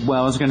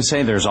 Well, I was going to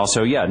say there's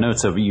also,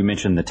 notes of, you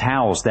mentioned the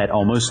towels that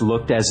almost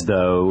looked as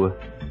though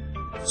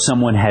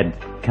someone had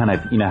kind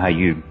of, how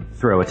you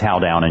throw a towel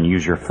down and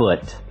use your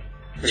foot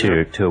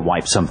to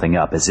wipe something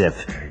up, as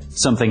if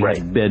something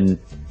had been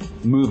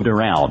moved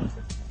around.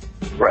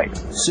 Right.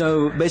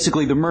 So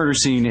basically the murder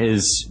scene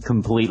is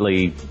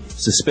completely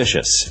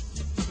suspicious.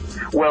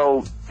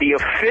 Well, the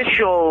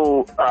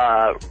official,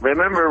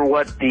 remember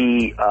what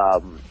the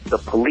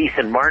police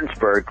in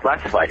Martinsburg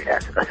classified it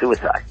as, a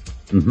suicide.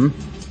 Mm-hmm.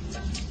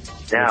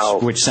 Now,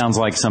 which sounds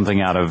like something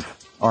out of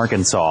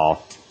Arkansas,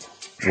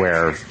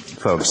 where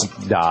folks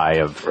die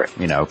of,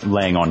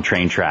 laying on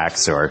train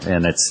tracks,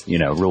 and it's,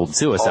 ruled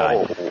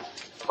suicide.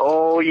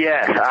 Oh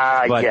yes.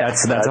 But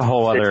yes. that's a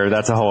whole other.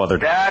 That's a whole other.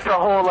 That's a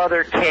whole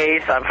other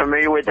case. I'm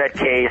familiar with that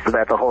case, so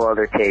that's a whole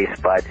other case.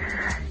 But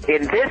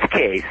in this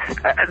case,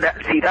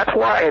 that's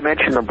why I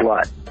mentioned the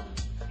blood.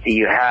 See,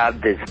 you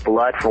have this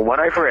blood, from what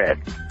I've read,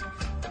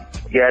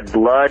 you had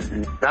blood,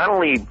 not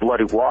only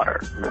bloody water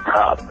in the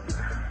tub,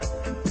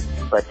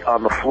 but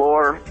on the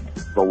floor,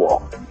 the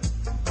wall.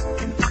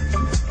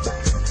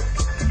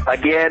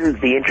 Again,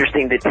 the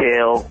interesting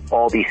detail,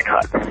 all these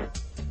cuts.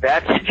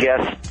 That's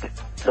just,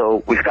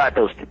 so we've got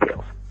those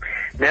details.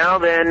 Now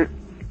then,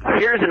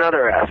 here's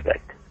another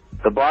aspect.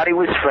 The body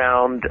was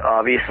found,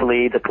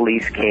 obviously the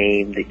police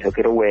came, they took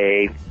it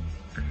away.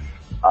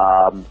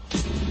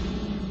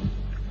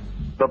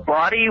 The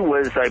body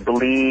was, I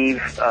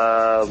believe,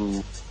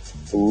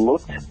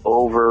 looked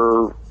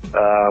over,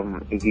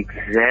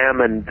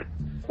 examined.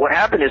 What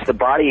happened is the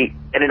body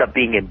ended up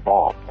being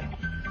embalmed.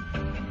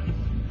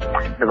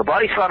 Now, the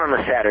body's found on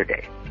a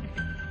Saturday.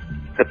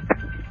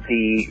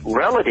 The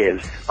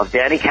relatives of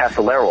Danny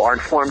Casolaro are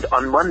informed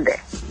on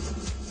Monday.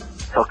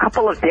 So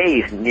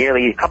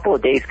nearly a couple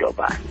of days go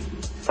by.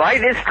 By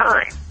this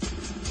time,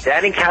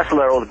 Danny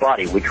Casolaro's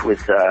body, which was,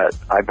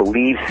 I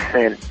believe,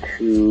 sent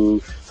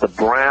to the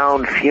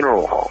Brown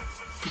Funeral Home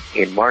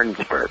in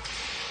Martinsburg,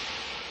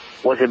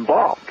 was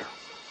embalmed,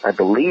 I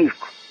believe.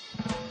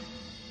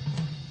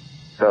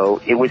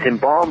 So it was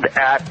embalmed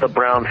at the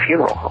Brown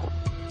Funeral Home.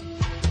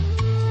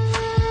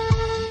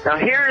 Now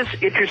here's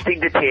interesting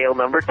detail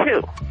number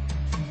 2.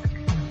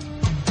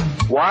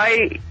 Why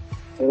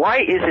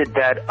is it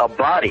that a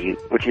body,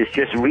 which has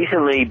just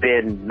recently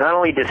been not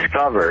only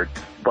discovered,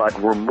 but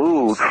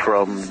removed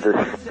from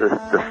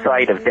the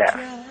site of death,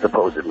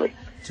 supposedly,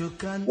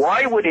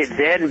 why would it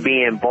then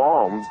be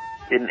embalmed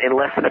in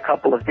less than a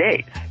couple of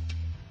days?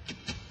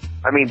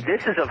 I mean,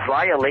 this is a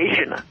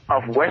violation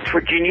of West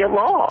Virginia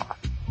law.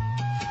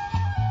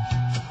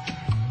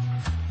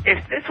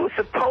 If this was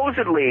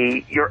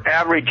supposedly your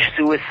average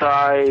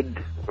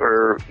suicide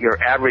or your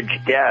average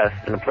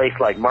death in a place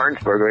like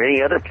Martinsburg or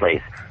any other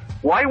place,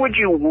 why would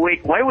you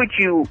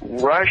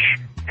rush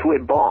to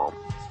embalm?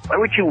 Why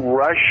would you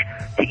rush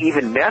to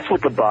even mess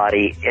with the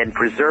body and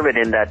preserve it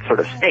in that sort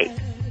of state?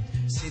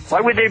 Why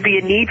would there be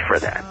a need for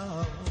that?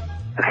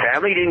 The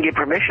family didn't get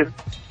permission.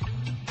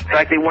 In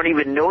fact, they weren't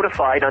even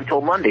notified until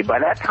Monday. By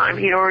that time,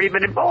 he'd already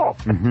been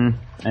involved. Mm-hmm.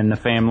 And the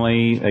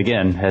family,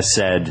 again, has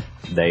said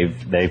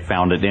they've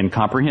found it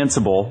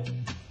incomprehensible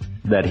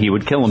that he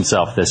would kill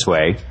himself this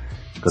way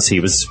because he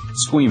was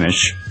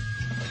squeamish.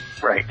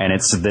 Right. And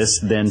this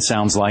then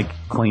sounds like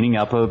cleaning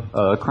up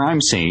a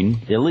crime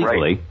scene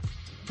illegally.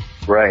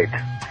 Right.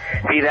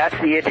 See, that's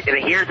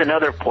and here's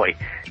another point.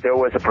 There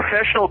was a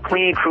professional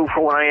cleaning crew,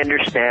 from what I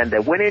understand,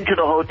 that went into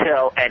the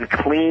hotel and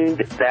cleaned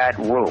that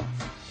room.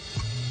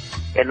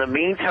 In the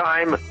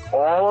meantime,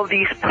 all of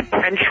these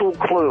potential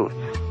clues,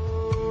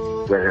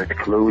 whether it's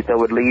clues that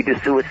would lead to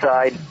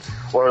suicide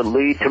or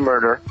lead to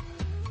murder,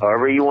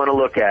 however you want to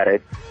look at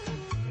it,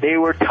 they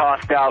were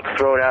tossed out,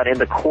 thrown out in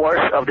the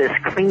course of this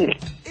cleaning.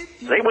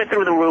 So they went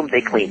through the room,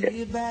 they cleaned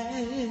it.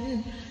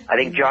 I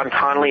think John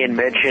Connolly had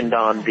mentioned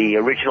on the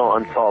original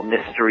Unsolved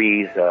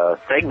Mysteries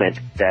segment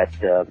that,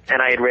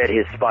 and I had read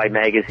his Spy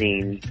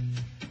Magazine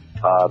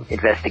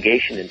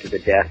investigation into the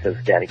death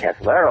of Danny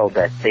Casolaro,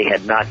 that they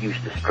had not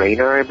used a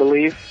strainer, I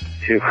believe,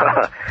 to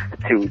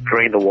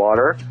drain the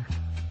water.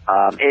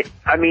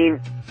 I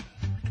mean,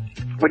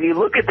 when you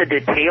look at the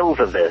details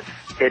of this,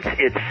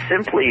 it's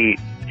simply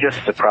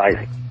just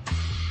surprising.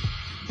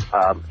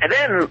 And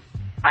then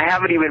I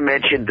haven't even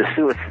mentioned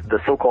the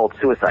so-called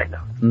suicide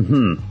note.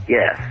 Mm-hmm.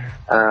 Yes.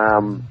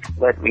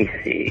 Let me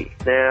see.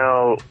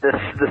 Now,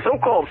 the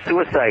so-called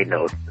suicide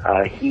note,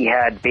 he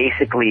had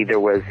basically, there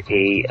was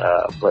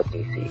let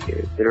me see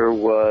here. There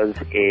was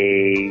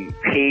a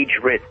page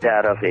ripped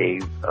out of a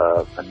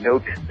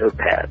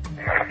notepad.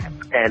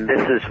 And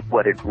this is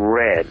what it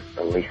read.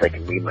 At least I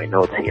can read my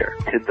notes here.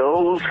 To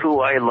those who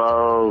I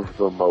love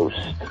the most,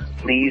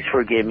 please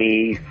forgive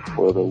me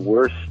for the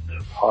worst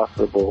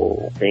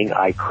possible thing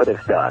I could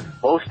have done.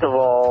 Most of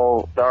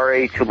all,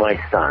 sorry to my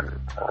son.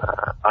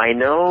 I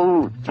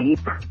know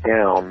deep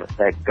down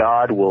that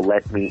God will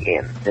let me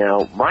in.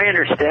 Now, my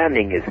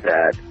understanding is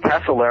that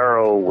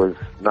Casolaro was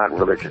not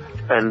religious,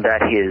 and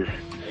that his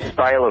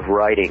style of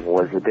writing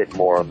was a bit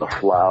more on the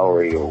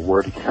flowery or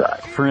wordy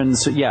side.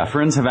 Friends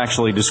have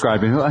actually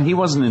described him. He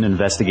wasn't an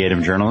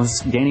investigative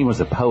journalist. Danny was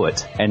a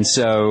poet. And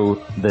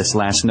so this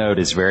last note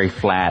is very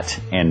flat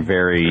and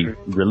very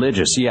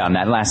religious. Yeah, and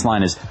that last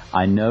line is,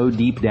 I know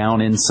deep down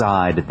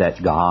inside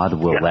that God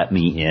will let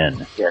me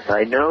in. Yes,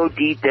 I know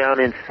deep down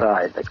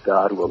inside that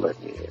God will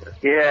let me in.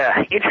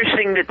 Yeah,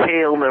 interesting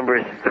detail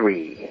number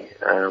 3,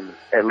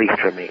 at least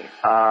for me.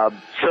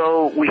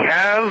 So we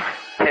have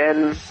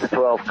 10 to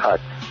 12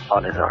 cuts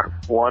on his arm,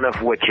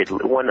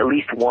 at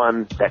least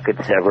one that could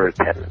sever a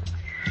tendon.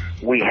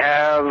 We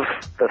have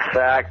the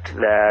fact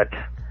that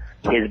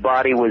his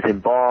body was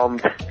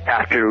embalmed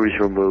after it was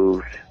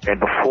removed and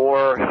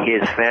before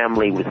his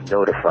family was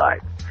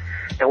notified.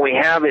 And we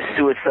have his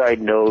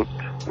suicide note,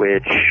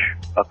 which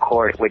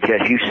which,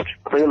 as you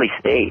clearly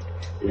state,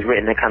 is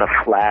written in a kind of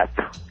flat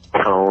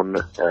tone,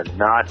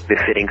 not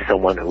befitting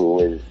someone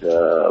who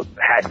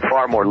had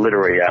far more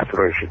literary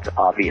aspirations,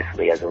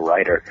 obviously, as a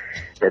writer,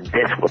 than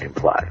this would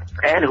imply,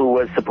 and who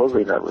was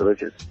supposedly not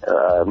religious,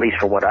 at least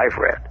from what I've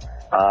read.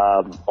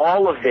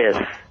 All of this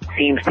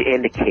seems to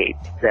indicate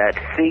that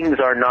things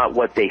are not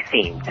what they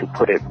seem, to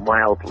put it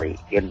mildly,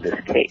 in this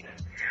case.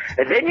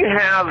 And then you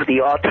have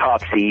the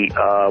autopsy,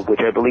 which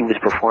I believe was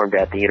performed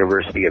at the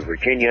University of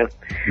Virginia.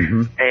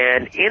 Mm-hmm.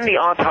 And in the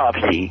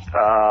autopsy,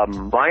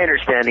 my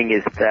understanding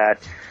is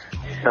that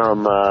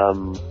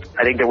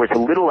I think there was a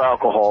little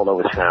alcohol that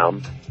was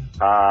found,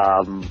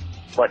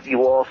 but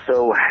you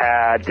also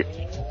had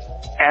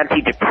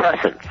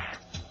antidepressants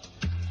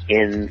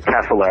in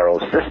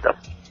Casolaro's system.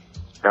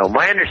 Now,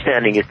 my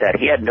understanding is that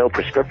he had no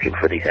prescription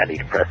for these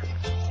antidepressants.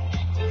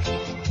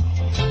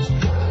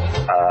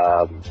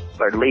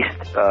 Or at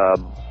least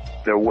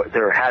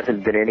there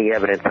hasn't been any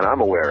evidence that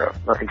I'm aware of.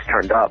 Nothing's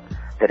turned up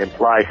that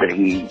implies that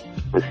he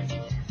was,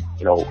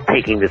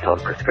 taking this on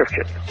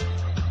prescription.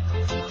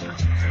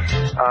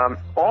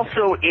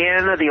 Also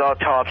in the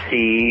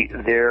autopsy,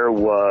 there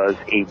was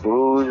a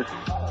bruise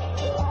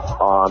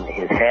on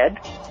his head,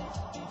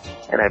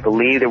 and I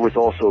believe there was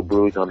also a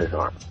bruise on his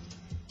arm.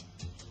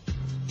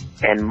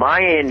 And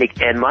I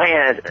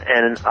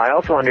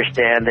also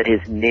understand that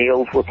his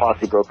nails were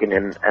possibly broken,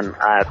 and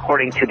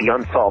according to the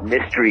Unsolved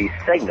Mysteries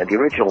segment, the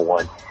original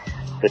one,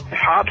 the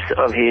tops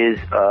of his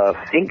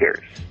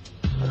fingers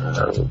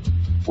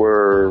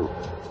were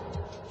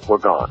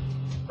gone.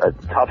 The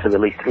tops of at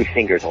least 3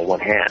 fingers on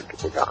one hand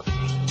were gone.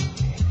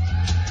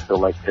 So,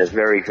 like the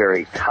very,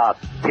 very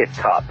tip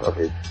top of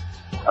his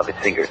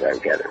fingers, I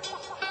gathered,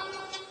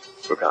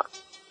 were gone.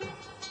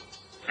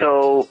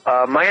 So,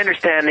 my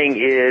understanding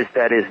is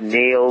that his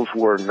nails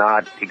were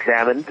not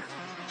examined,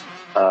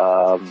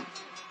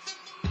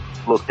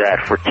 looked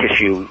at for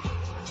tissue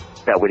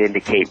that would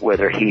indicate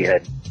whether he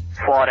had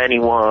fought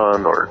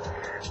anyone or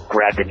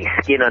grabbed any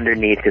skin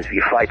underneath, because if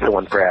you fight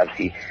someone, perhaps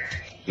if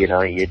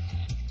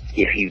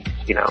you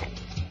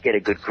get a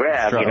good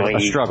grab,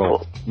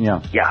 struggle.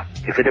 Yeah.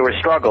 If there was a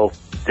struggle,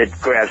 then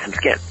grab some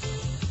skin.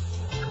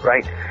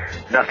 Right?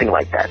 Nothing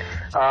like that.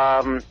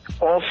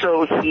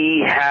 Also,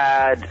 he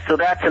had, so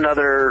that's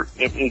another,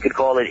 you could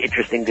call it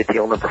interesting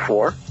detail number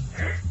 4,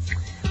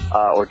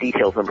 or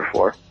details number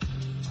 4.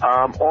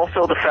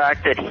 Also the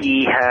fact that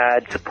he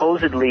had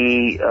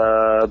supposedly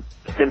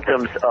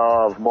symptoms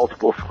of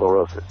multiple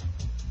sclerosis.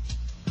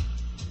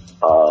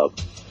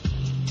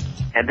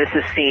 And this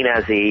is seen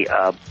as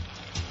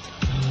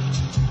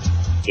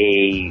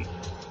a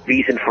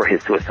reason for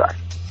his suicide.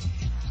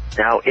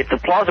 Now, it's a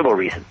plausible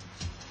reason.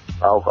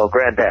 I'll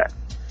grant that.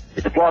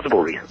 It's a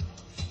plausible reason.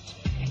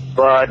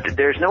 But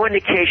there's no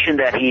indication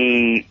that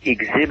he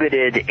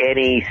exhibited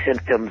any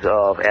symptoms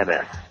of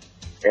MS,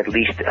 at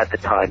least at the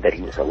time that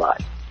he was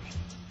alive.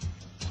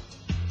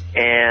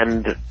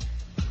 And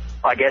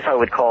I guess I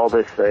would call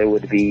this, it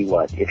would be,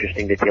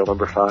 interesting detail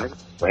number 5?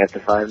 We're at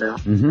the 5 now?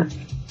 Mm-hmm.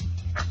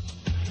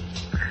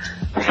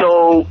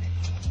 So,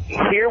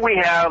 here we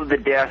have the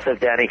death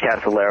of Danny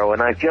Casolaro,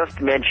 and I've just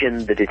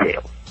mentioned the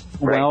details.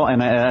 Right? Well,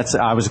 and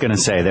I was going to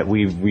say that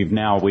we've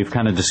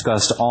kind of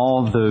discussed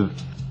all the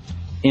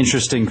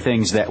interesting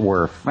things that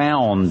were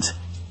found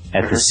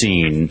at the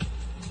scene,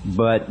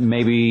 but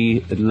maybe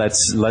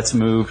let's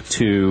move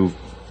to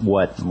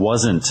what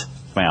wasn't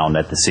found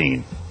at the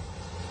scene.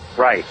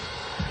 Right.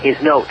 His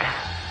notes.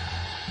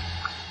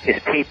 His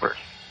papers.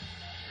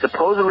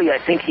 Supposedly, I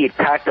think he had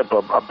packed up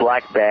a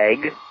black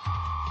bag,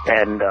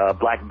 and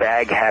black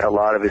bag had a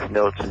lot of his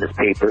notes and his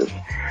papers.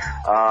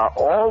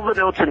 All the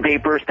notes and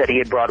papers that he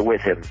had brought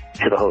with him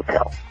to the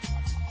hotel.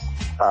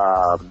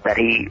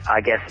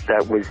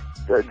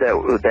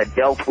 That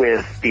dealt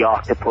with the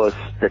Octopus,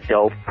 that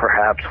dealt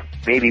perhaps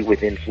maybe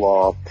with In's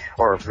Law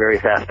or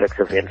various aspects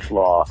of In's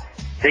Law,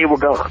 they were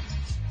gone.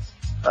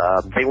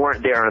 They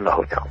weren't there in the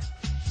hotel.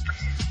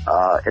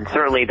 And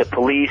certainly the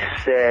police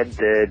said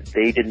that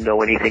they didn't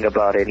know anything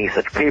about any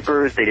such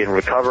papers. They didn't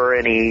recover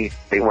any.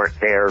 They weren't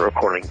there,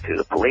 according to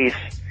the police.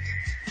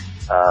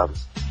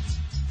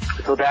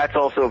 So that's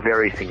also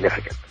very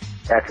significant.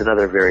 That's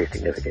another very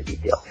significant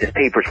detail. His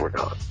papers were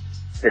gone.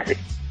 Missing.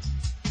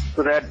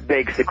 So that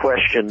begs the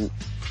question,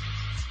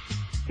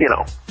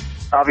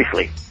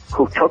 obviously,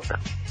 who took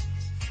them?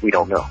 We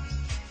don't know.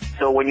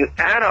 So when you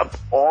add up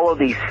all of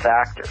these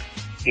factors,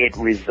 it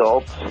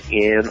results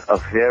in a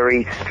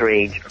very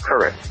strange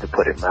occurrence, to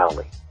put it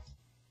mildly.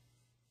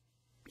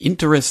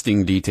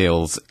 Interesting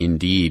details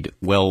indeed.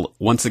 Well,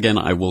 once again,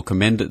 I will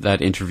commend that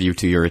interview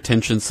to your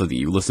attention so that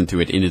you listen to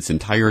it in its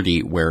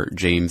entirety, where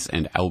James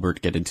and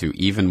Albert get into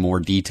even more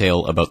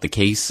detail about the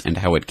case and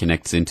how it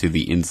connects into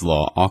the In's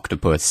Law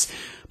Octopus.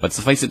 But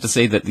suffice it to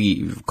say that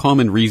the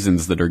common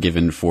reasons that are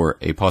given for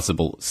a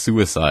possible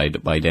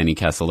suicide by Danny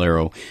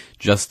Casolaro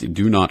just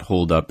do not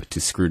hold up to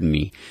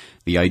scrutiny.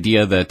 The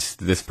idea that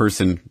this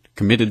person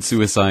committed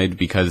suicide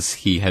because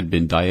he had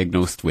been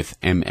diagnosed with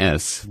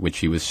MS, which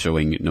he was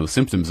showing no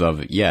symptoms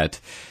of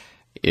yet,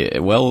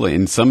 Well,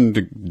 in some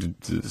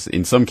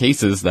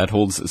cases that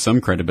holds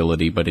some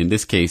credibility, but in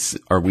this case,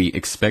 are we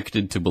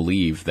expected to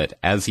believe that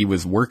as he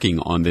was working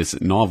on this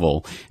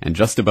novel and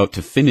just about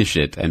to finish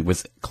it and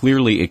was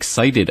clearly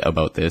excited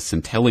about this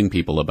and telling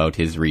people about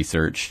his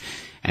research,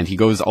 and he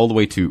goes all the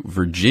way to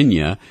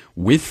Virginia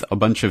with a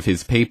bunch of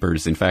his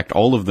papers, in fact,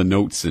 all of the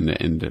notes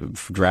and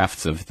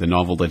drafts of the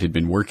novel that he'd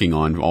been working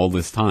on all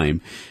this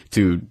time,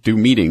 to do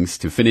meetings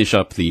to finish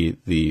up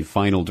the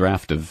final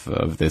draft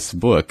of this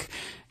book.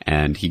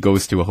 And he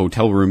goes to a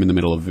hotel room in the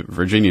middle of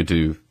Virginia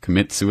to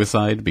commit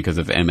suicide because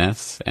of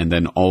MS, and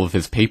then all of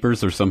his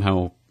papers are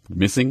somehow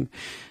missing.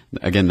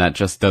 Again, that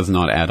just does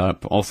not add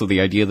up. Also, the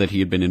idea that he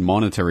had been in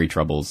monetary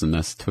troubles and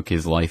thus took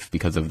his life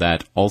because of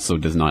that also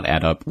does not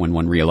add up when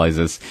one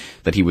realizes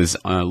that he was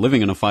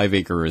living on a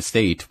 5-acre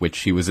estate,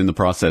 which he was in the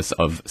process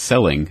of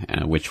selling,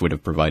 which would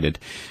have provided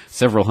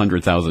several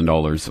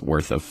 $100,000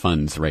 worth of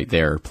funds right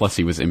there. Plus,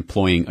 he was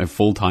employing a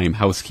full-time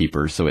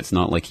housekeeper, so it's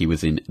not like he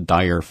was in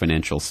dire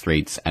financial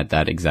straits at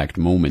that exact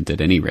moment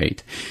at any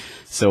rate.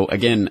 So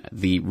again,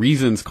 the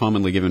reasons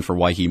commonly given for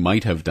why he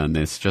might have done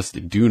this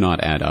just do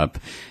not add up,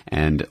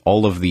 and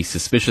all of the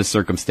suspicious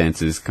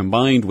circumstances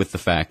combined with the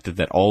fact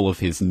that all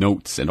of his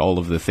notes and all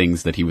of the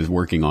things that he was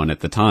working on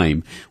at the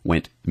time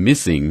went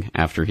missing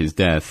after his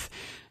death,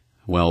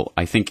 well,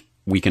 I think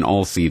we can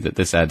all see that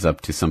this adds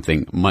up to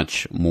something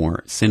much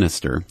more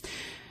sinister.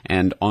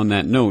 And on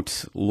that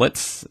note,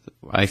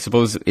 I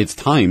suppose it's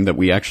time that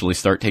we actually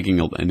start taking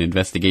an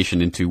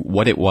investigation into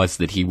what it was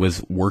that he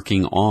was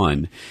working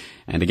on.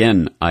 And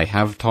again, I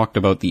have talked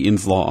about the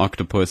Inslaw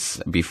octopus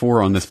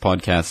before on this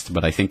podcast,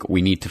 but I think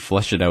we need to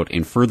flesh it out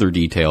in further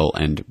detail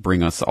and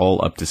bring us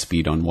all up to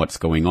speed on what's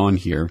going on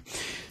here.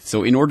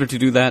 So in order to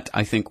do that,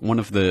 I think one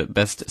of the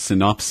best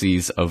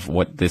synopses of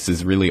what this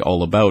is really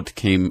all about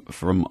came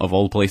from, of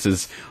all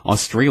places,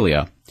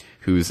 Australia,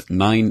 whose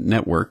 9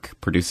 network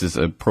produces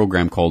a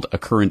program called A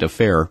Current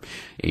Affair,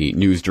 a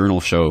news journal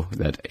show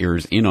that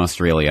airs in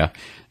Australia.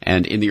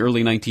 And in the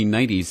early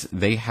 1990s,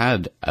 they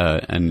had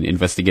an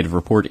investigative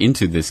report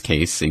into this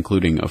case,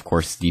 including, of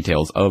course,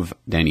 details of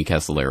Danny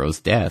Casolaro's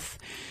death.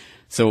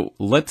 So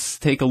let's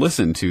take a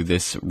listen to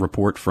this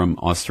report from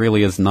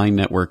Australia's 9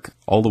 network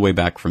all the way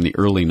back from the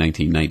early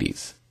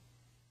 1990s.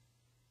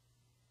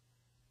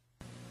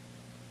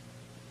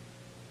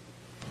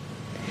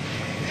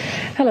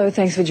 Hello,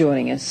 thanks for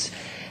joining us.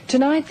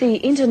 Tonight, the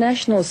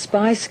international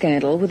spy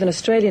scandal with an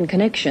Australian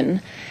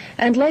connection,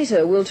 and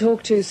later we'll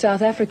talk to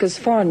South Africa's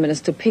Foreign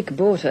Minister Pik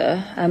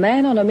Botha, a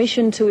man on a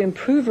mission to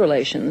improve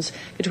relations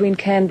between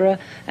Canberra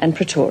and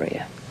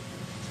Pretoria.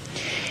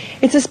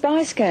 It's a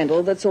spy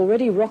scandal that's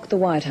already rocked the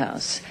White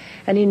House,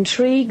 an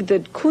intrigue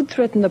that could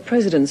threaten the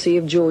presidency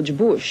of George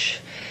Bush.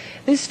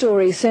 This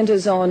story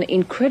centres on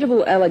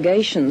incredible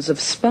allegations of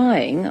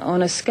spying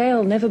on a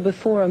scale never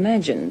before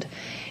imagined.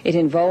 It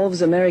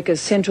involves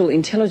America's Central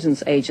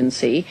Intelligence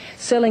Agency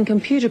selling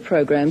computer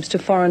programs to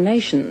foreign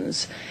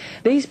nations.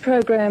 These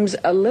programs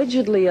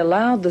allegedly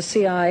allowed the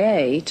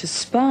CIA to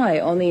spy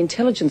on the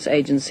intelligence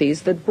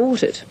agencies that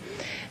bought it.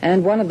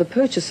 And one of the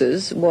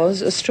purchasers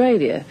was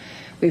Australia.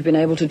 We've been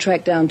able to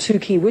track down 2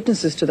 key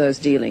witnesses to those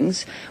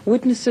dealings,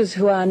 witnesses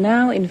who are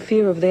now in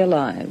fear of their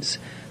lives.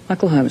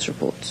 Michael Holmes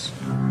reports.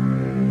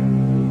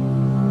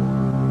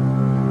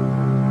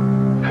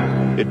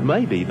 It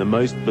may be the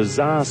most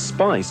bizarre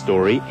spy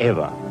story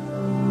ever.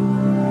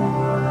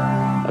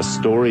 A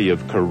story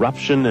of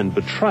corruption and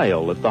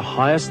betrayal at the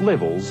highest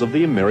levels of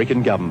the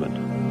American government.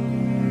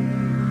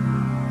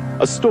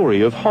 A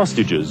story of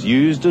hostages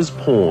used as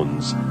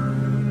pawns.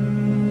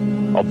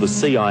 Of the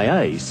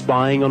CIA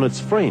spying on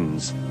its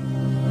friends.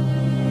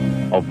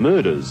 Of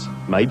murders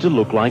made to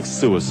look like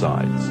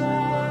suicides.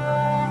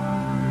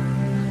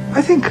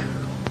 I think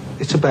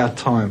it's about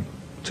time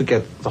to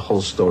get the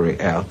whole story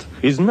out.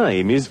 His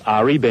name is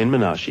Ari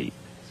Ben-Menashe.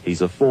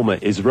 He's a former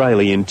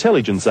Israeli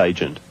intelligence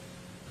agent.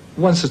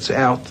 Once it's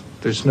out,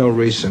 there's no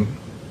reason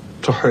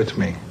to hurt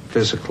me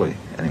physically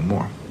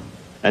anymore.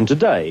 And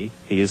today,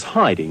 he is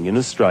hiding in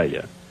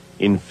Australia,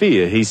 in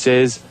fear, he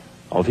says,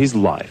 of his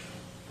life.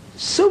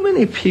 So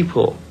many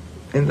people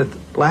in the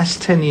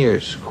last 10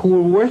 years who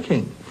were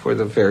working for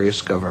the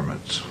various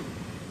governments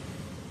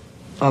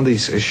on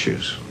these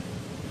issues,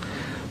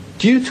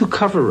 due to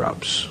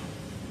cover-ups,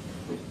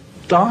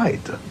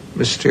 died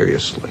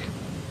mysteriously.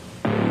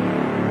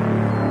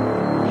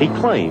 He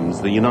claims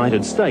the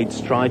United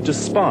States tried to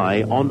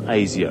spy on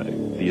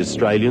ASIO, the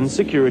Australian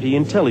Security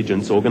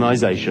Intelligence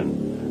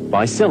Organisation,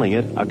 by selling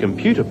it a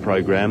computer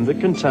program that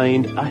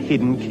contained a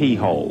hidden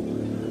keyhole,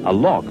 a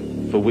lock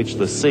for which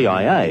the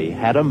CIA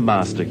had a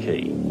master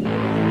key.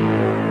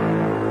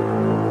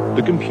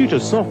 The computer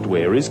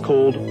software is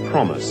called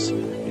Promise.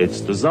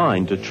 It's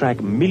designed to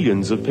track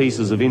millions of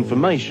pieces of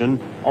information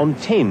on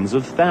tens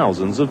of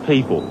thousands of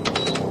people.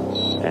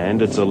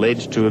 And it's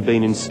alleged to have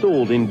been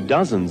installed in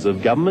dozens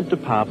of government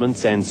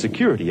departments and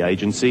security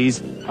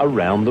agencies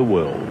around the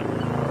world.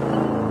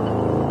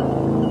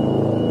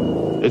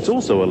 It's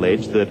also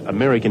alleged that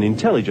American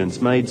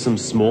intelligence made some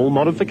small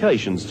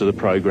modifications to the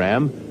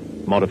program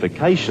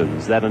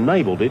modifications that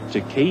enabled it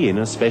to key in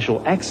a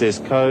special access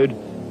code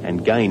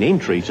and gain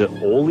entry to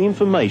all the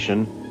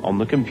information on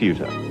the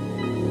computer.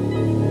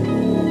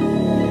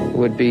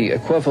 Would be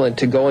equivalent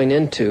to going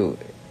into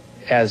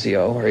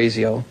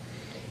ASIO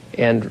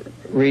and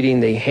reading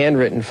the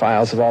handwritten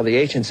files of all the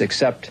agents,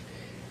 except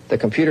the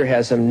computer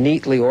has them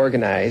neatly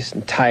organized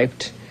and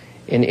typed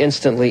and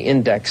instantly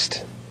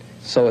indexed,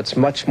 so it's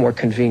much more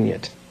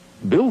convenient.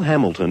 Bill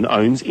Hamilton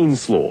owns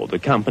Inslaw, the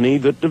company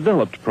that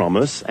developed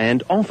Promise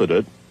and offered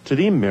it to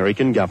the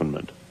American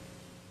government.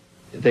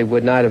 They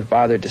would not have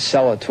bothered to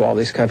sell it to all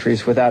these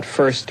countries without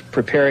first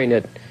preparing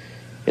it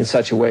in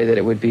such a way that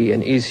it would be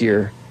an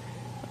easier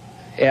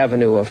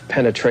avenue of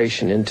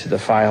penetration into the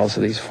files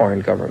of these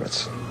foreign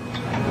governments.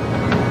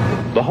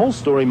 The whole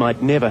story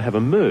might never have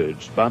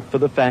emerged but for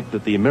the fact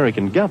that the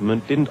American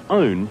government didn't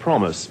own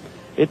Promise.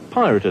 It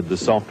pirated the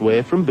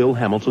software from Bill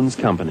Hamilton's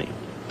company.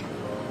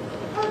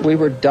 We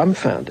were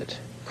dumbfounded,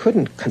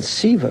 couldn't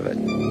conceive of it.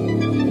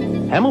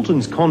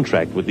 Hamilton's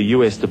contract with the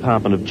US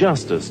Department of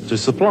Justice to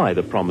supply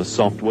the Promise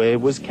software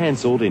was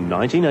cancelled in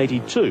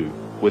 1982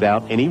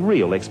 without any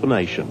real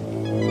explanation.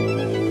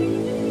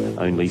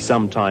 Only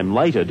some time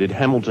later did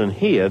Hamilton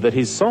hear that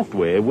his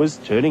software was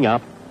turning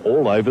up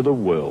all over the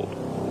world.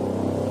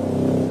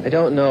 I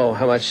don't know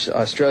how much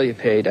Australia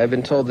paid. I've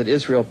been told that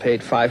Israel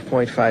paid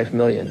 $5.5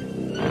 million.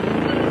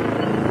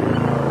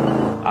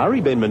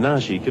 Ari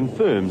Ben-Menashe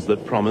confirms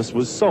that Promise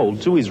was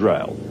sold to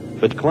Israel,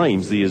 but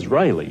claims the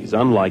Israelis,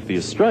 unlike the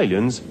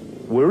Australians,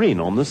 were in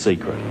on the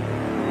secret.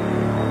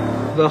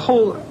 The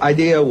whole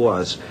idea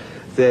was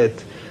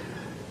that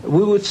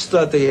we would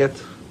study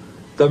it,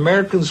 the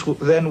Americans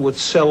then would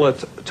sell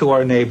it to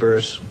our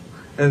neighbors,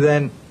 and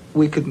then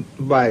we could,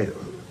 by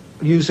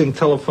using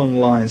telephone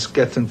lines,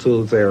 get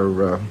into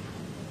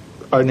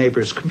our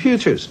neighbors'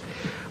 computers.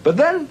 But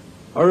then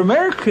our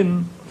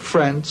American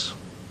friends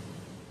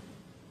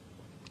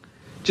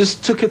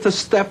just took it a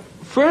step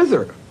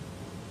further.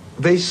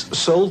 They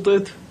sold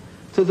it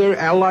to their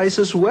allies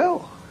as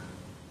well,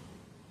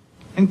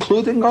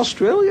 including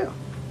Australia.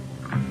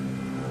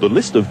 The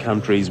list of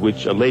countries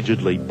which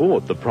allegedly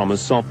bought the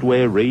Promise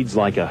software reads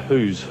like a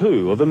who's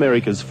who of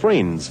America's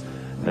friends,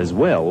 as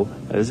well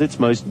as its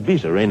most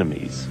bitter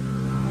enemies.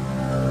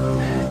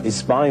 Is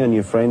spying on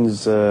your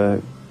friends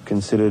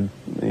considered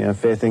a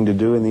fair thing to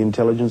do in the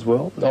intelligence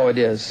world? Oh, it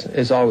is.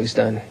 It's always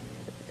done.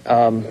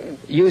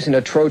 Using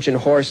a Trojan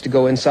horse to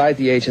go inside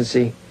the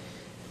agency,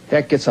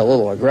 that gets a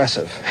little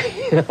aggressive,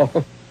 you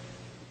know.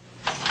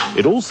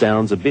 It all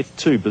sounds a bit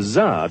too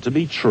bizarre to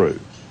be true,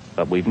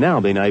 but we've now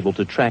been able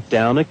to track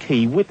down a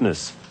key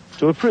witness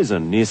to a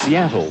prison near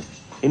Seattle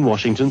in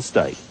Washington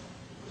State.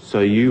 So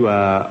you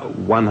are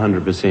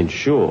 100%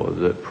 sure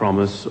that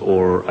Promise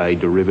or a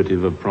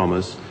derivative of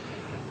Promise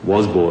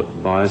was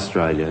bought by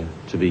Australia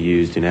to be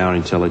used in our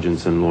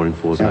intelligence and law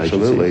enforcement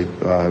Absolutely,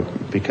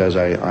 agencies? because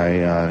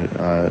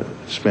I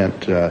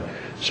spent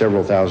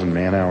several thousand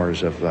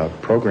man-hours of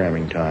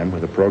programming time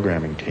with a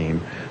programming team,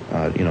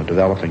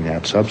 developing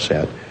that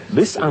subset.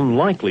 This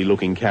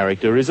unlikely-looking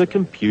character is a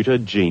computer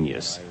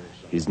genius.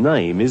 His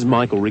name is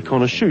Michael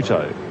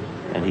Riconosciuto,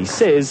 and he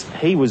says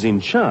he was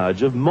in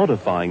charge of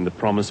modifying the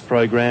Promise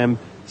program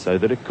so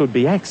that it could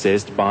be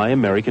accessed by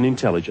American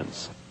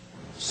intelligence.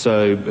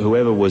 So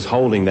whoever was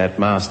holding that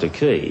master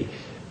key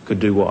could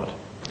do what?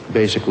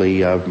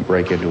 Basically,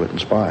 break into it and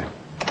spy.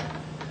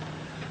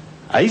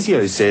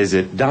 ASIO says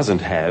it doesn't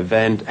have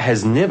and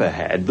has never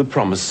had the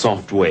Promise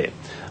software.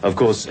 Of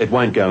course, it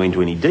won't go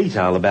into any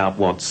detail about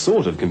what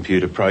sort of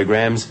computer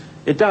programs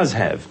it does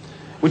have,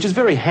 which is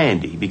very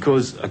handy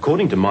because,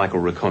 according to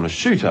Michael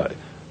Riconosciuto,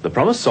 the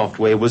Promise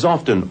software was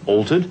often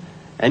altered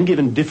and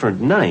given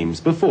different names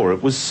before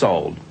it was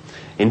sold.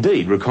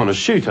 Indeed,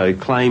 Riconosciuto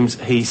claims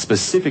he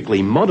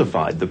specifically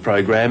modified the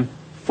program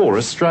for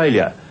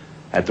Australia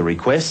at the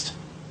request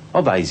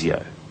of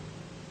ASIO.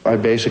 I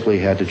basically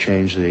had to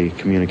change the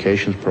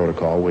communications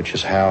protocol, which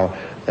is how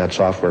that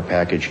software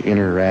package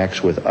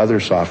interacts with other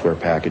software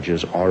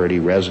packages already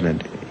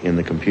resident in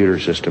the computer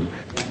system.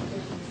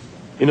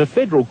 In a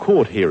federal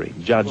court hearing,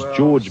 Judge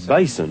George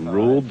Basin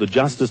ruled the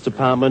Justice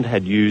Department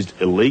had used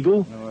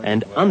illegal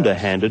and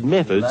underhanded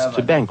methods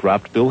to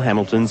bankrupt Bill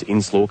Hamilton's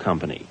Inslaw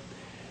company.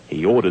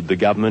 He ordered the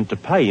government to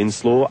pay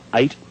Inslaw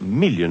 $8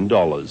 million.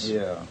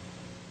 Yeah.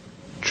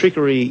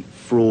 Trickery,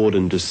 fraud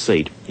and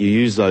deceit. You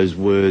use those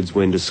words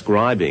when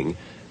describing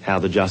how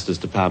the Justice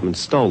Department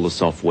stole the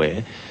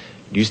software.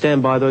 Do you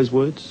stand by those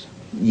words?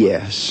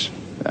 Yes.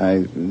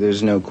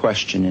 There's no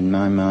question in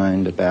my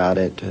mind about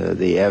it.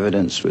 The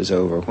evidence was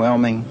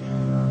overwhelming.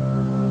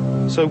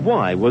 So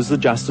why was the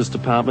Justice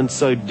Department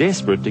so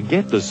desperate to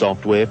get the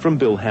software from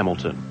Bill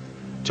Hamilton?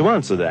 To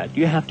answer that,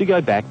 you have to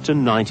go back to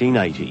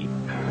 1980.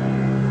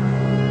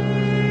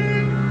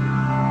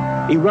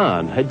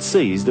 Iran had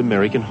seized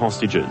American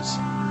hostages.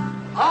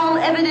 All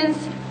evidence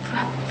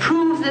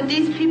proves that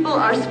these people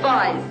are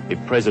spies.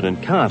 If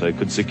President Carter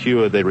could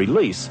secure their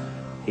release,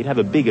 he'd have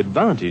a big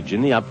advantage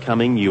in the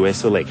upcoming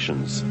US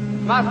elections.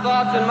 My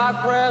thoughts and my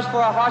prayers for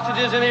our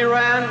hostages in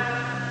Iran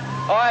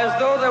are as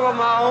though they were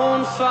my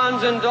own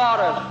sons and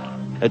daughters.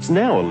 It's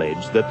now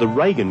alleged that the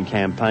Reagan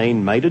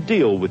campaign made a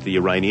deal with the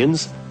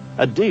Iranians,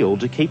 a deal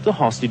to keep the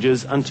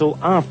hostages until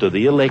after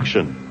the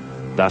election,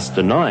 thus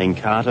denying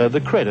Carter the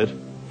credit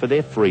for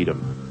their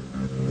freedom.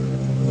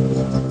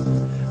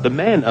 The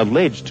man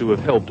alleged to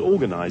have helped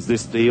organise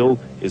this deal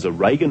is a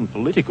Reagan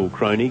political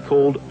crony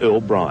called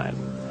Earl Bryan,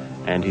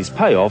 and his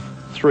payoff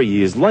 3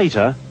 years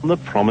later on the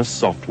Promise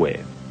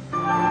software.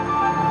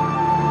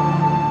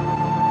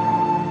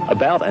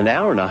 About an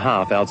hour and a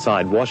half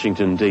outside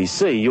Washington,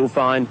 D.C., you'll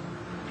find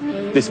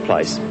this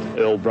place,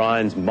 Earl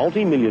Bryan's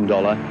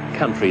multi-million-dollar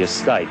country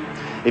estate.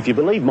 If you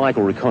believe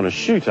Michael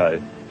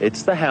Riconosciuto,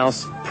 it's the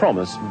house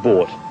Promise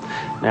bought.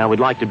 Now, we'd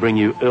like to bring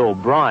you Earl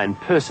Bryan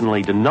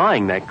personally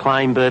denying that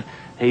claim, but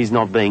he's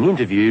not being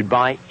interviewed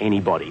by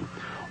anybody.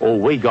 All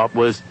we got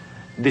was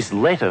this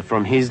letter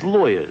from his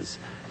lawyers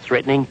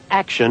threatening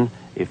action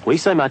if we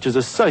so much as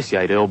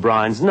associate Earl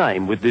Bryan's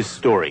name with this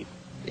story.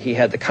 He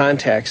had the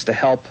contacts to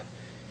help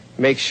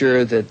make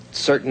sure that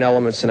certain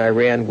elements in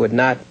Iran would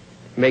not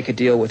make a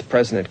deal with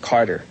President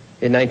Carter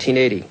in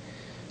 1980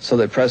 so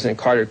that President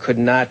Carter could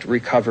not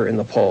recover in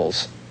the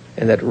polls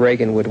and that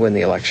Reagan would win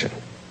the election.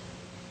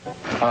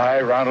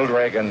 I, Ronald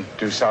Reagan,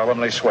 do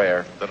solemnly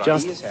swear that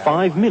Just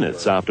 5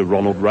 minutes after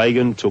Ronald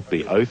Reagan took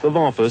the oath of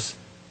office,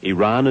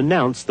 Iran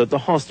announced that the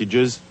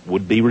hostages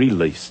would be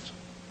released.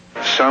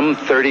 some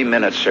 30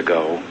 minutes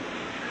ago,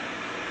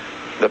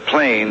 the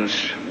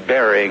planes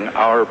bearing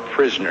our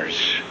prisoners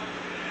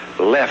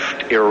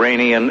left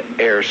Iranian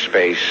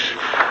airspace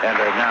and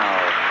are now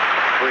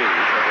free of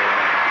Iran.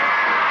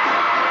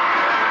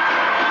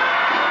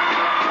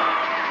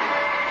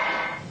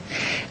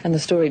 And the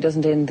story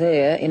doesn't end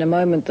there. In a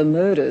moment, the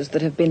murders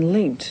that have been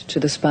linked to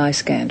the spy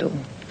scandal.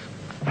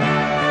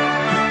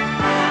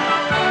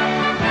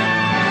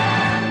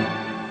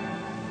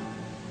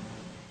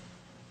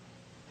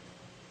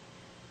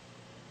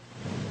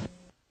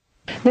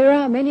 There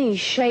are many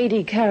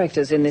shady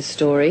characters in this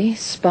story.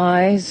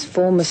 Spies,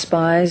 former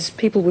spies,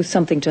 people with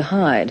something to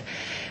hide.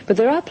 But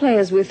there are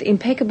players with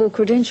impeccable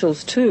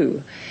credentials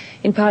too.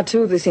 In part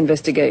 2 of this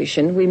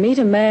investigation, we meet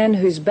a man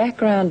whose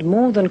background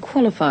more than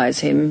qualifies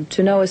him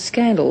to know a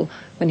scandal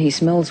when he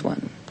smells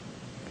one.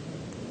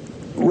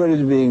 What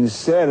is being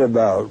said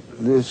about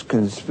this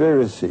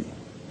conspiracy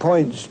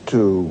points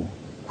to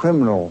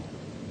criminal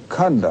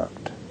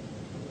conduct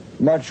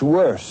much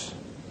worse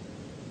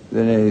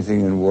than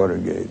anything in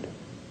Watergate.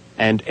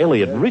 And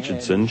Elliot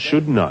Richardson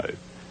should know.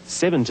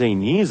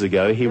 17 years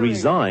ago, he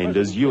resigned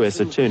as U.S.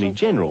 Attorney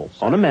General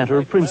on a matter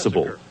of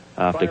principle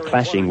after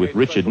clashing with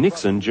Richard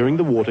Nixon during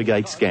the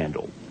Watergate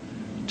scandal.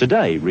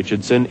 Today,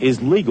 Richardson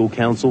is legal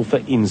counsel for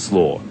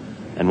Inslaw,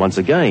 and once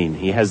again,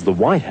 he has the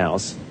White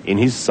House in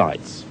his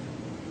sights.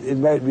 It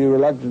might be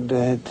reluctant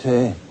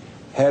to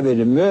have it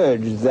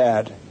emerge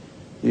that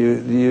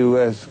the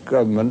U.S.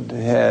 government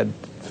had,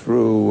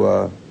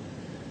 through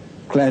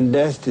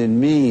clandestine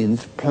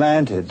means,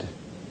 planted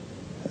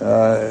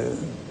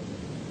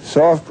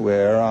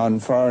software on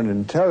foreign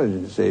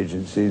intelligence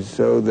agencies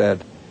so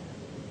that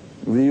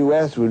the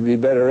U.S. would be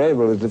better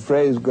able, as the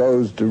phrase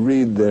goes, to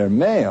read their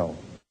mail.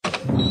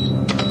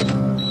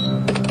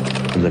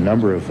 The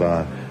number of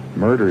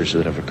murders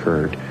that have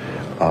occurred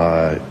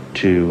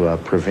to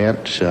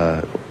prevent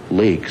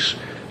leaks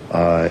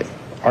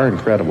are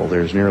incredible.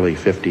 There's nearly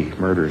 50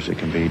 murders that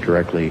can be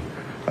directly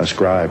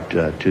ascribed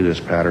to this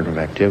pattern of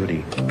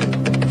activity.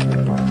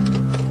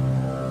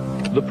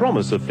 The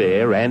Promise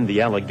affair and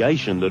the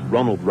allegation that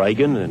Ronald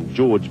Reagan and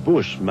George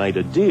Bush made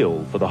a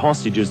deal for the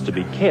hostages to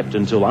be kept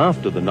until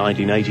after the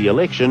 1980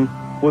 election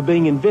were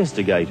being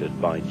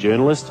investigated by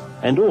journalist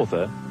and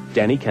author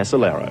Danny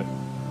Casolaro.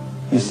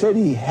 He said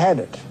he had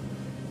it.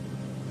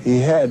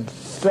 He had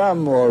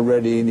some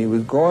already, and he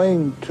was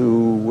going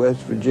to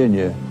West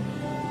Virginia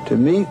to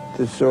meet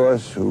the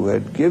source who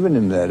had given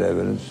him that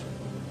evidence.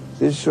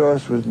 This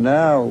source was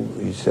now,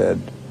 he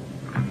said,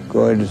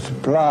 going to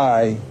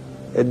supply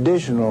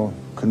additional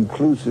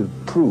conclusive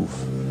proof.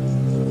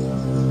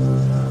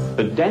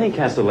 But Danny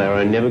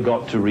Casolaro never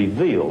got to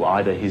reveal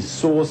either his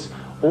source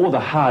or the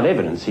hard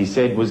evidence he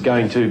said was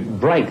going to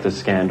break the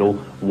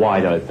scandal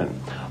wide open.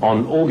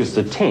 On August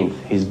the 10th,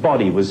 his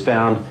body was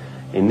found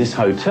in this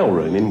hotel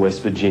room in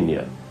West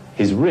Virginia.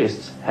 His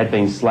wrists had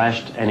been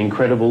slashed an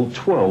incredible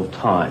 12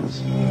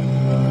 times.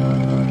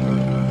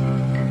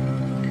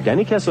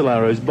 Danny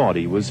Casolaro's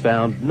body was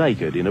found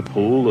naked in a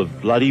pool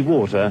of bloody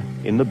water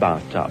in the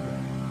bathtub.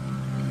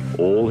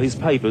 All his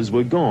papers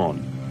were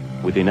gone.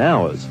 Within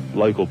hours,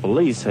 local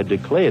police had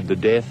declared the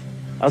death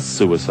a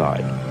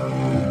suicide.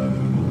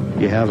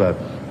 You have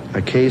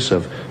a case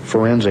of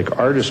forensic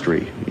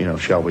artistry,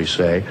 shall we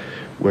say,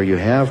 where you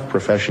have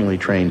professionally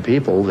trained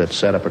people that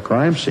set up a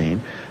crime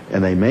scene,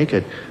 and they make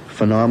it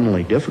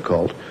phenomenally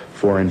difficult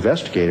for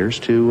investigators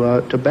to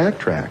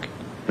backtrack,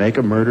 make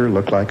a murder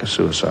look like a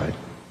suicide.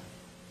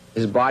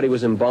 His body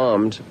was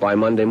embalmed by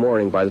Monday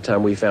morning by the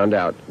time we found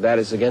out. That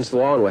is against the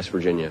law in West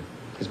Virginia.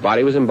 His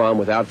body was embalmed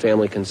without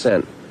family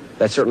consent.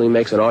 That certainly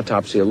makes an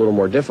autopsy a little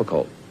more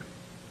difficult.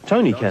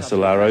 Tony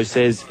Casolaro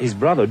says his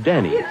brother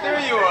Danny,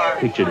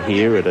 pictured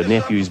here at a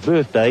nephew's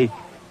birthday,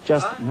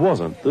 just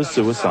wasn't the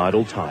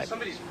suicidal type.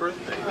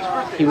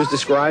 He was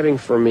describing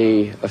for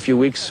me a few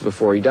weeks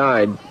before he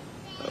died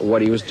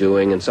what he was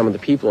doing and some of the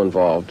people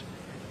involved.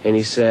 And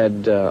he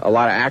said a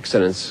lot of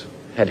accidents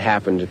had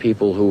happened to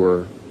people who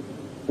were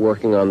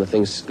working on the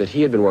things that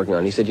he had been working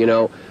on. He said, you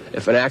know,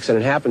 if an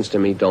accident happens to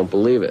me, don't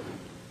believe it.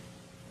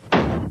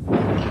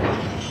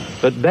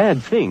 But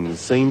bad things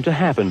seem to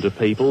happen to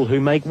people who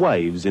make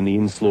waves in the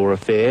Inslaw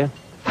affair.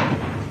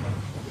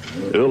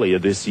 Earlier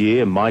this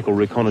year, Michael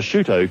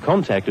Riconosciuto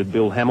contacted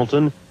Bill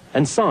Hamilton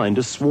and signed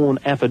a sworn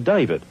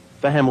affidavit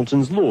for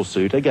Hamilton's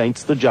lawsuit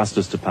against the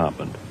Justice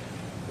Department.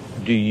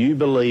 Do you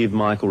believe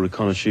Michael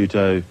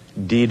Riconosciuto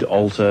did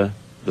alter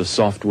the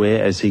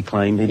software as he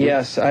claimed he did?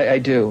 Yes, I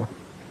do.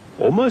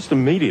 Almost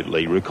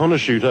immediately,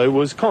 Riconosciuto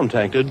was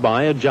contacted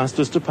by a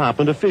Justice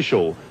Department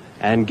official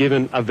and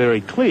given a very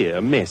clear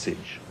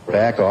message.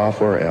 Back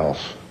off or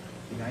else.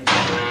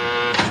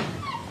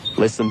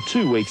 Less than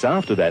 2 weeks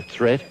after that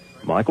threat,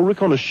 Michael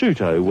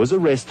Riconosciuto was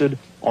arrested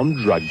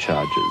on drug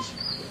charges.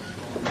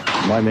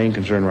 My main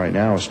concern right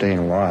now is staying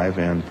alive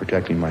and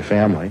protecting my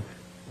family.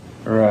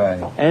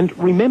 Right. And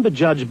remember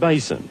Judge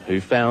Basin,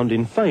 who found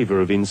in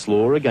favour of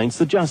Inslaw against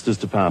the Justice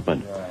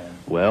Department. Right.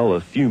 Well,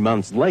 a few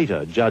months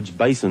later, Judge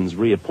Bason's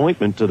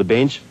reappointment to the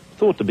bench,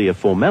 thought to be a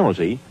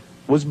formality,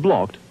 was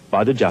blocked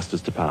by the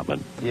Justice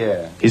Department.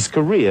 Yeah. His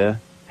career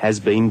has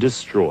been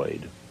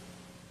destroyed.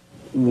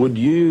 Would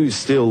you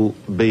still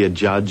be a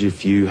judge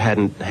if you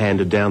hadn't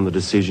handed down the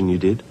decision you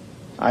did?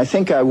 I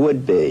think I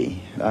would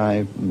be.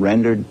 I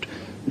rendered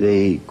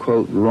the,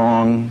 quote,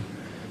 wrong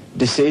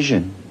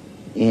decision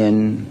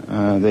in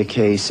the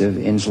case of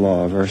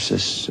Inslaw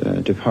versus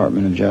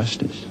Department of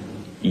Justice.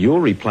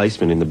 Your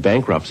replacement in the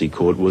bankruptcy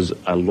court was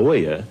a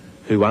lawyer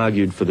who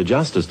argued for the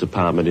Justice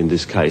Department in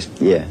this case.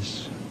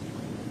 Yes.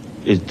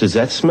 Does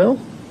that smell?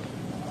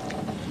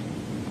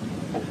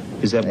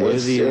 Is that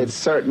worthy It's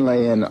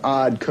certainly an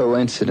odd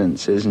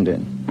coincidence, isn't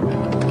it?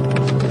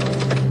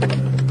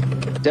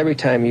 Every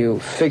time you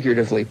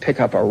figuratively pick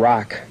up a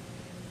rock,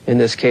 in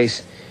this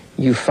case,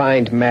 you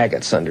find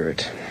maggots under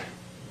it.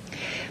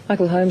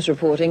 Michael Holmes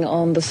reporting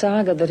on the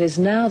saga that is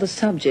now the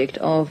subject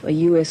of a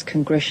U.S.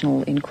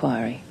 congressional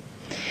inquiry.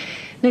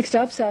 Next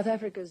up, South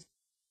Africa's...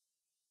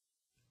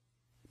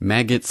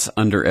 Maggots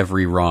under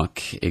every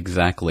rock,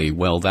 exactly.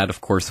 Well, that,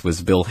 of course,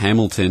 was Bill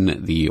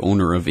Hamilton, the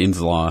owner of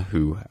Inslaw,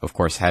 who, of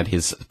course, had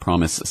his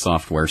Promise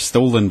software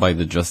stolen by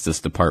the Justice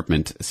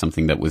Department,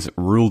 something that was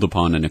ruled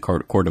upon in a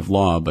court of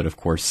law, but, of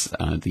course,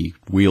 the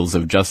wheels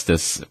of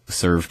justice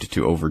served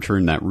to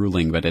overturn that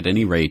ruling. But at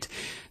any rate,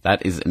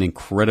 that is an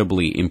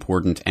incredibly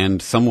important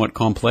and somewhat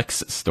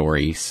complex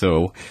story.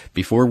 So,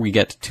 before we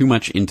get too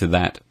much into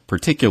that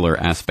particular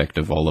aspect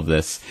of all of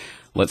this,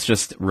 let's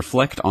just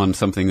reflect on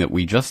something that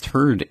we just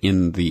heard at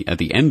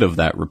the end of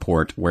that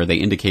report, where they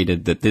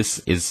indicated that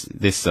this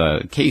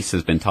case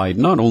has been tied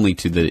not only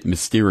to the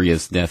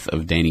mysterious death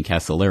of Danny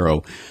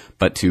Casolaro,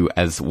 but to,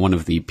 as one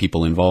of the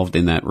people involved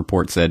in that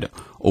report said,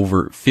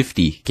 over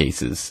 50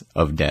 cases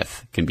of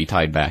death can be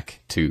tied back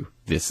to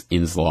this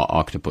Inslaw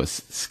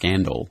Octopus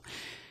scandal.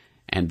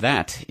 And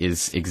that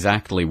is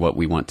exactly what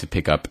we want to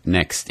pick up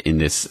next in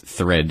this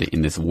thread,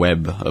 in this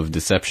web of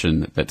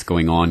deception that's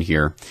going on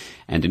here.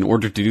 And in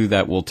order to do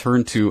that, we'll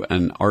turn to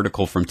an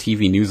article from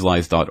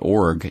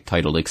tvnewslies.org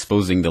titled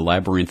Exposing the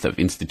Labyrinth of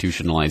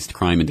Institutionalized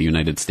Crime in the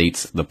United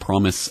States, the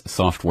Promise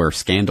Software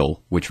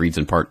Scandal, which reads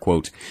in part,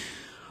 quote,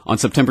 on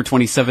September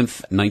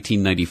 27th,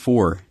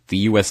 1994, the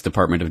U.S.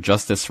 Department of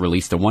Justice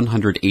released a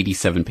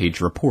 187-page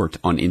report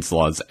on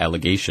Inslaw's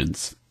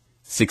allegations,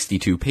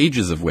 62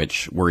 pages of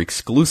which were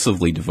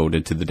exclusively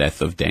devoted to the death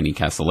of Danny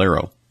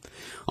Casolaro.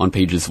 On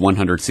pages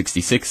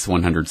 166,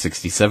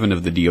 167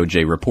 of the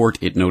DOJ report,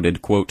 it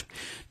noted, quote,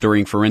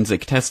 during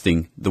forensic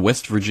testing, the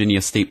West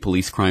Virginia State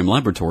Police Crime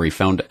Laboratory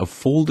found a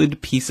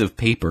folded piece of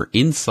paper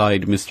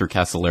inside Mr.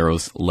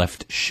 Casolaro's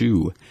left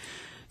shoe.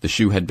 The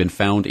shoe had been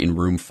found in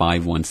room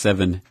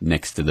 517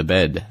 next to the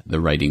bed. The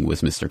writing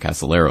was Mr.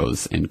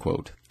 Casolaro's, end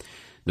quote.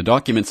 The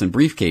documents and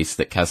briefcase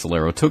that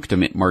Casolaro took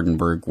to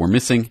Martinsburg were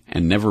missing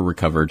and never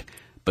recovered,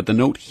 but the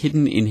note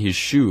hidden in his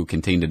shoe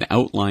contained an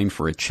outline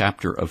for a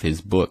chapter of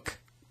his book,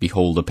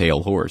 Behold a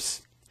Pale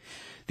Horse.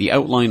 The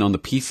outline on the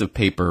piece of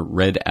paper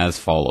read as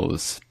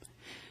follows.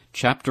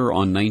 Chapter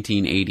on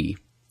 1980.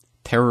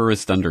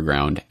 Terrorist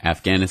Underground,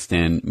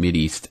 Afghanistan,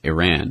 Mideast,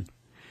 Iran.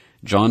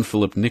 John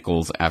Philip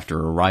Nichols after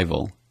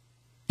arrival.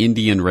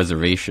 Indian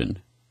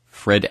Reservation.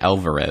 Fred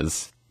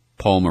Alvarez.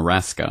 Paul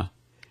Maraska.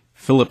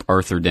 Philip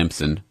Arthur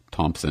Dempson,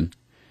 Thompson,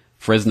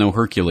 Fresno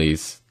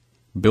Hercules,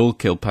 Bill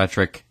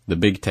Kilpatrick, The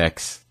Big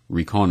Tex,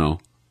 Recono,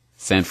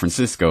 San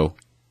Francisco,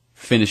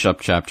 finish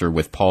up chapter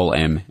with Paul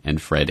M. and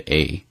Fred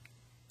A.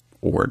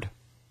 Ord.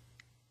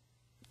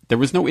 There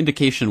was no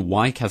indication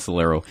why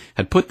Casolaro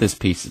had put this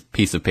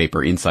piece of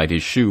paper inside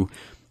his shoe,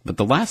 but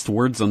the last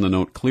words on the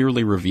note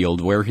clearly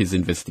revealed where his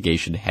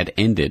investigation had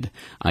ended,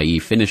 i.e.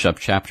 finish up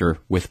chapter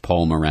with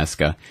Paul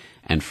Maraska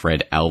and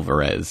Fred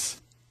Alvarez.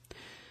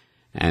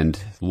 And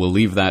we'll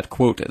leave that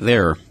quote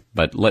there.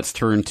 But let's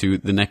turn to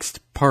the next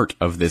part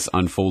of this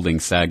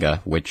unfolding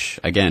saga, which,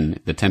 again,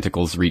 the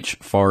tentacles reach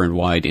far and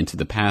wide into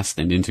the past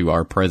and into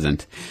our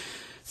present.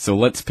 So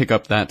let's pick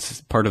up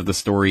that part of the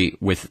story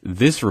with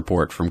this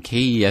report from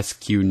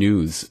KESQ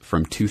News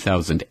from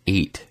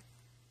 2008.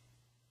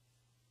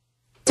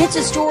 It's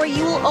a story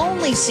you will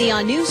only see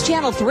on News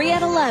Channel 3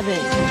 at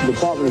 11.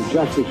 Department of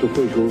Justice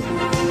officials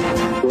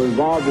were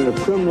involved in a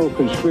criminal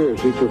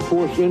conspiracy to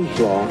force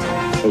Inslaw,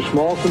 a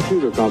small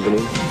computer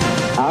company,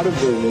 out of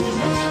business.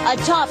 A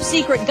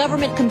top-secret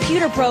government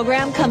computer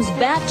program comes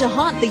back to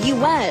haunt the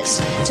U.S.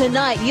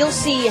 Tonight, you'll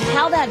see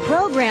how that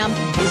program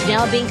is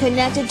now being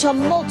connected to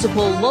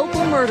multiple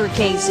local murder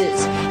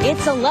cases.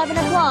 It's 11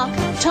 o'clock,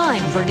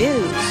 time for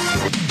news.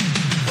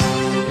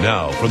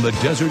 Now, from the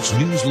Desert's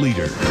news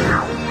leader,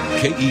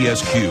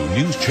 KESQ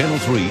News Channel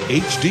 3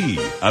 HD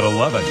at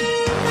 11.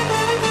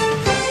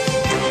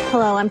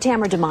 Hello, I'm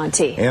Tamara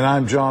DeMonte. And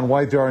I'm John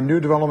White. There are new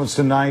developments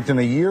tonight in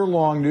a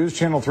year-long News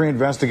Channel 3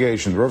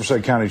 investigation. The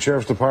Riverside County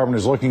Sheriff's Department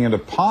is looking into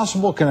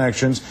possible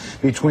connections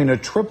between a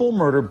triple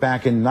murder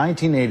back in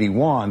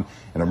 1981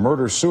 and a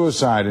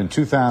murder-suicide in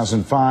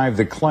 2005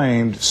 that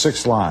claimed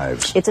 6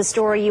 lives. It's a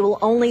story you will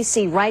only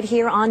see right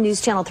here on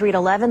News Channel 3 at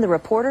 11. The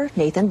reporter,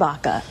 Nathan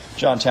Baca.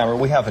 John Tamara,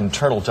 we have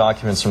internal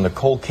documents from the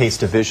Cold Case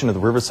Division of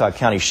the Riverside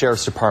County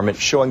Sheriff's Department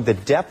showing the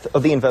depth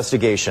of the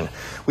investigation.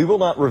 We will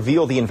not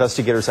reveal the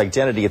investigator's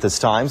identity at this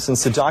time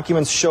since the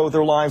documents show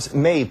their lives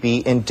may be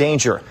in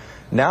danger.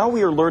 Now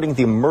we are learning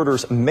the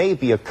murders may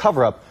be a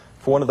cover-up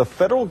for one of the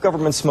federal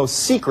government's most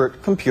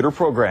secret computer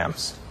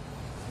programs.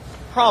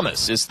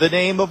 Promise is the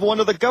name of one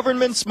of the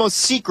government's most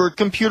secret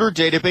computer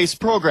database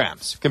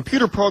programs.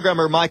 Computer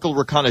programmer Michael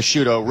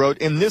Riconosciuto wrote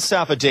in this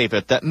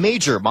affidavit that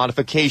major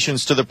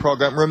modifications to the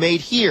program were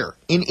made here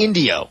in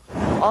Indio.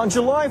 On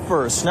July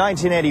 1st,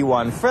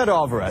 1981, Fred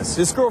Alvarez,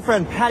 his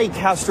girlfriend Patty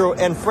Castro,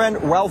 and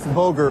friend Ralph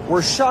Boger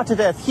were shot to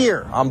death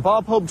here on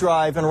Bob Hope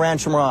Drive in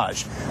Rancho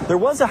Mirage. There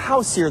was a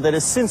house here that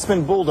has since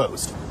been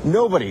bulldozed.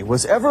 Nobody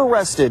was ever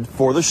arrested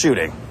for the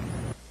shooting.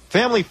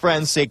 Family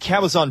friends say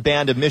Cabazon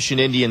Band of Mission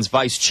Indians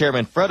Vice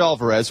Chairman Fred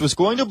Alvarez was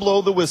going to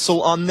blow the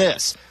whistle on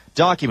this.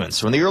 Documents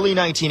from the early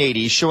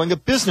 1980s showing a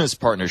business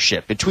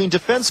partnership between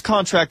defense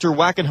contractor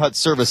Wackenhut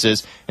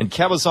Services and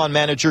Cabazon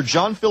manager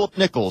John Philip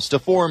Nichols to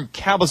form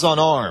Cabazon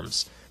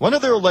Arms. One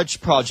of their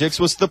alleged projects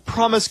was the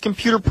Promise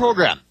computer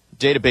program.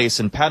 Database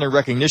and pattern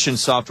recognition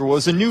software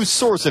was a new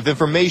source of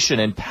information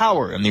and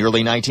power in the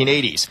early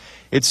 1980s.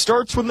 It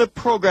starts when the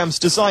program's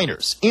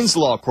designers,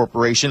 Inslaw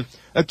Corporation,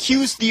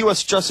 accused the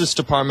U.S. Justice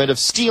Department of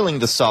stealing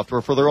the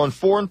software for their own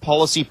foreign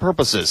policy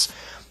purposes.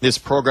 This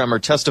programmer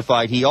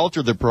testified he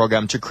altered the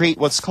program to create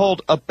what's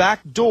called a back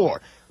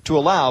door to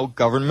allow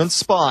government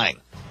spying.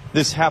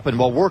 This happened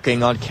while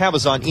working on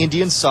Cabazon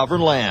Indian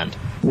sovereign land.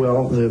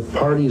 Well, the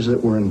parties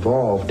that were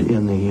involved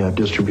in the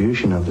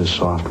distribution of this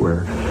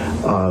software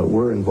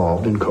were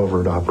involved in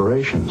covert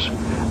operations,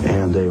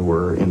 and they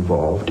were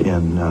involved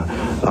in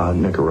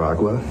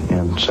Nicaragua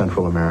and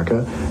Central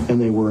America, and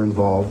they were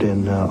involved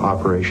in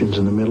operations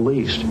in the Middle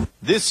East.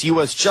 This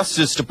U.S.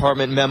 Justice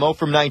Department memo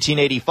from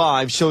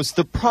 1985 shows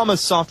the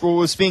Promise software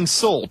was being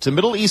sold to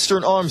Middle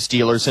Eastern arms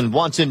dealers and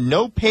wanted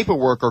no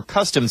paperwork or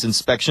customs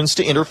inspections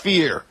to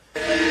interfere.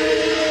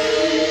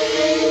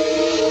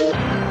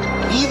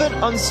 Even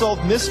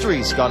unsolved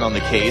mysteries got on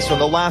the case when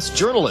the last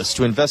journalist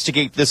to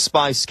investigate this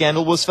spy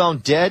scandal was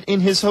found dead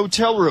in his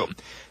hotel room.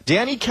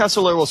 Danny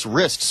Casolaro's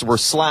wrists were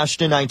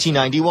slashed in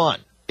 1991.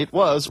 It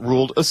was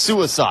ruled a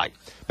suicide,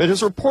 but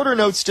his reporter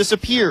notes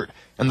disappeared,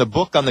 and the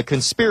book on the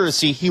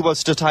conspiracy he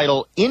was to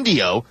title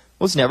Indio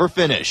was never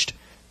finished.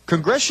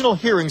 Congressional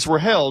hearings were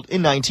held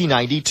in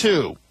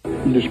 1992.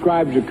 It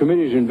describes the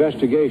committee's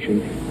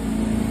investigation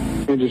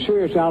into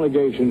serious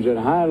allegations that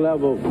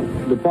high-level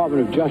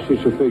Department of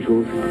Justice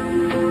officials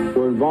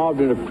were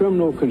involved in a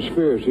criminal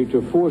conspiracy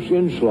to force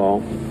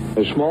Inslaw,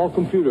 a small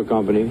computer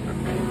company,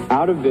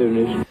 out of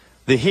business.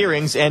 The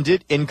hearings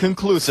ended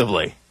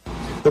inconclusively.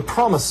 The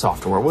Promise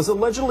software was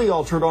allegedly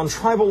altered on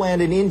tribal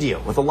land in India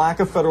with a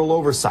lack of federal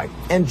oversight.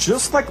 And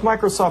just like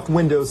Microsoft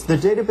Windows, the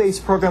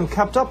database program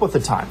kept up with the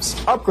times,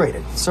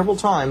 upgraded several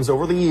times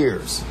over the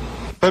years.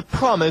 But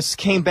Promise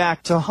came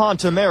back to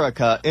haunt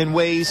America in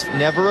ways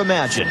never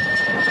imagined.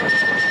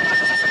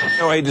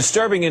 A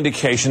disturbing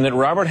indication that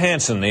Robert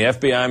Hansen, the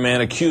FBI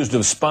man accused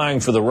of spying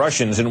for the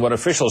Russians in what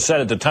officials said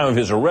at the time of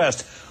his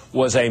arrest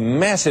was a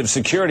massive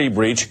security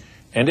breach,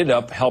 ended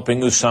up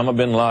helping Osama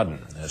bin Laden.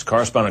 As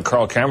correspondent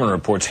Carl Cameron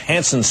reports,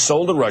 Hansen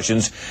sold the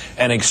Russians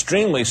an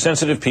extremely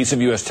sensitive piece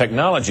of U.S.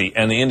 technology,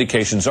 and the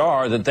indications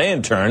are that they,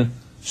 in turn,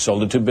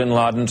 sold it to bin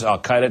Laden's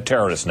al-Qaeda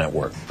terrorist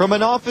network. From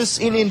an office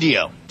in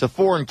India to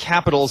foreign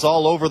capitals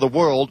all over the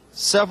world,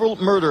 several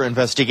murder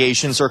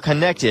investigations are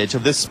connected to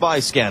this spy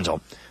scandal.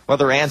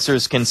 Whether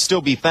answers can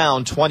still be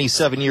found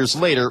 27 years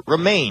later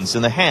remains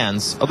in the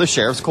hands of the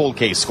Sheriff's Cold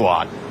Case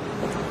Squad.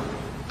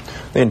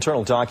 The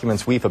internal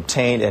documents we've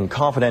obtained and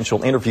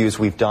confidential interviews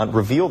we've done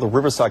reveal the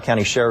Riverside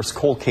County Sheriff's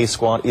Cold Case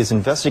Squad is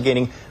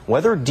investigating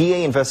whether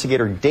DA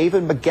investigator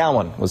David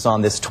McGowan was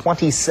on this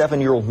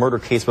 27-year-old murder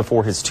case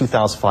before his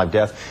 2005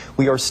 death.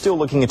 We are still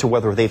looking into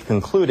whether they've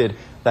concluded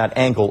that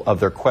angle of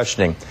their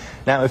questioning.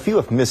 Now, if you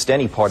have missed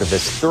any part of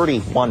this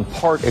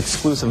 31-part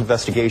exclusive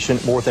investigation,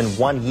 more than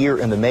 1 year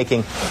in the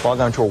making, log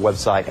on to our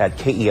website at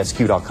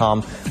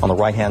kesq.com. On the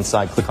right-hand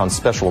side, click on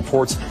Special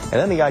Reports, and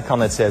then the icon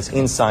that says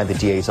Inside the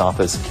DA's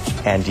Office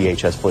and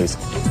DHS Police.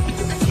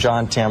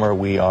 John, Tamara,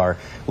 we are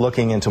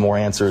looking into more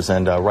answers,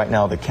 and right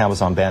now the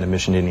Cabazon Band of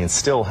Mission Indians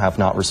still have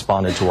not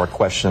responded to our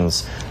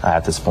questions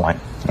at this point.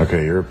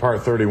 Okay, you're at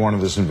part 31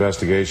 of this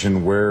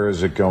investigation. Where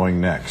is it going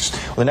next?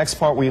 Well, the next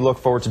part we look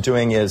forward to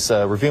doing is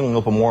revealing a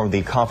little bit more of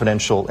the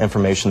confidential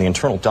information, the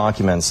internal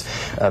documents.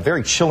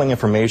 Very chilling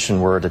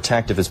information where a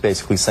detective is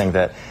basically saying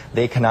that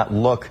they cannot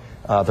look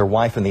their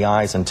wife in the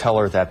eyes and tell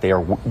her that they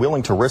are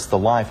willing to risk the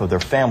life of their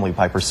family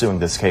by pursuing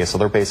this case. So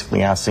they're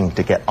basically asking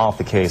to get off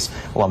the case.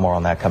 A lot more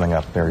on that coming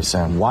up very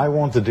soon. Why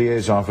won't the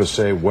DA's office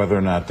say whether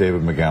or not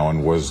David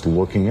McGowan was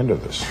looking into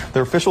this?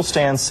 Their official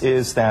stance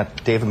is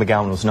that David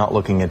McGowan was not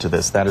looking into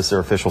this. That is their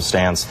official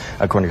stance,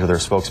 according to their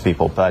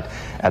spokespeople. But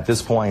at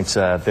this point,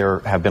 there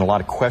have been a lot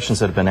of questions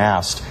that have been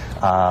asked.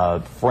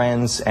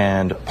 Friends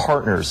and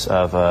partners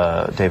of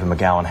David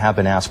McGowan have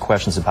been asked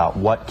questions about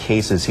what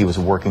cases he was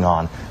working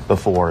on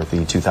before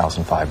the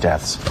 2005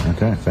 deaths.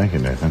 Okay, thank you,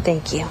 Nathan.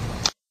 Thank you.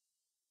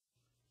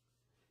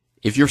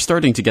 If you're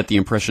starting to get the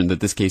impression that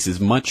this case is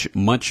much,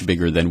 much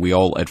bigger than we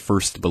all at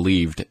first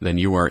believed, then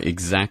you are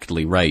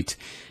exactly right.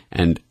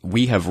 And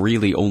we have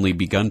really only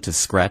begun to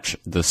scratch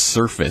the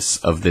surface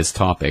of this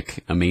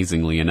topic,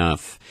 amazingly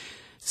enough.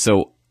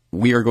 So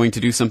we are going to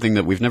do something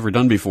that we've never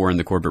done before in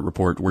the Corbett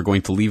Report. We're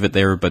going to leave it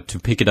there, but to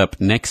pick it up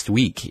next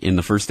week in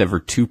the first ever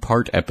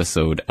 2-part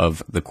episode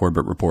of the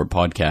Corbett Report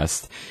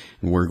podcast.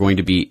 We're going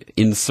to be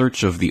in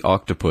search of the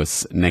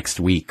Octopus next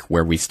week,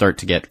 where we start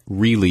to get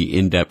really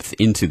in-depth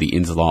into the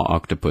Inslaw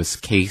Octopus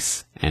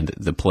case and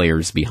the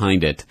players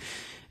behind it.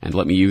 And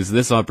let me use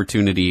this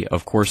opportunity,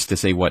 of course, to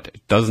say what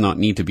does not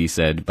need to be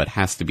said, but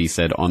has to be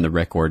said on the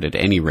record at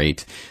any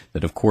rate,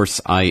 that of course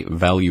I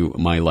value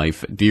my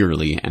life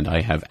dearly, and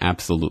I have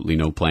absolutely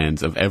no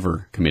plans of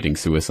ever committing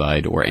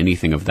suicide or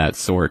anything of that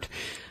sort.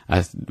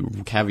 A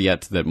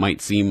caveat that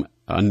might seem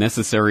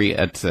unnecessary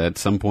at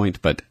some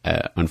point, but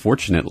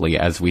unfortunately,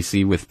 as we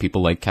see with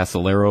people like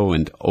Casolaro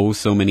and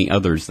so many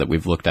others that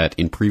we've looked at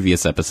in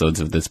previous episodes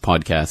of this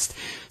podcast,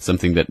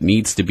 something that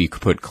needs to be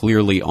put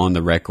clearly on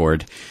the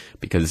record,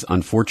 because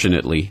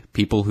unfortunately,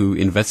 people who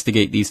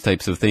investigate these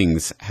types of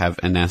things have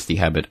a nasty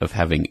habit of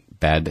having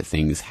bad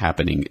things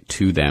happening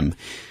to them.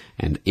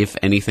 And if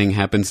anything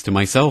happens to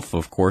myself,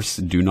 of course,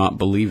 do not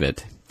believe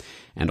it.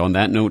 And on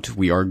that note,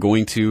 we are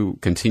going to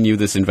continue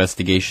this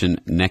investigation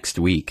next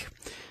week.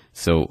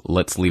 So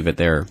let's leave it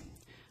there.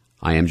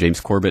 I am James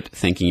Corbett,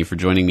 thanking you for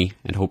joining me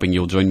and hoping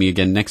you'll join me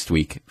again next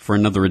week for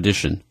another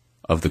edition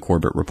of the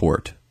Corbett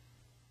Report.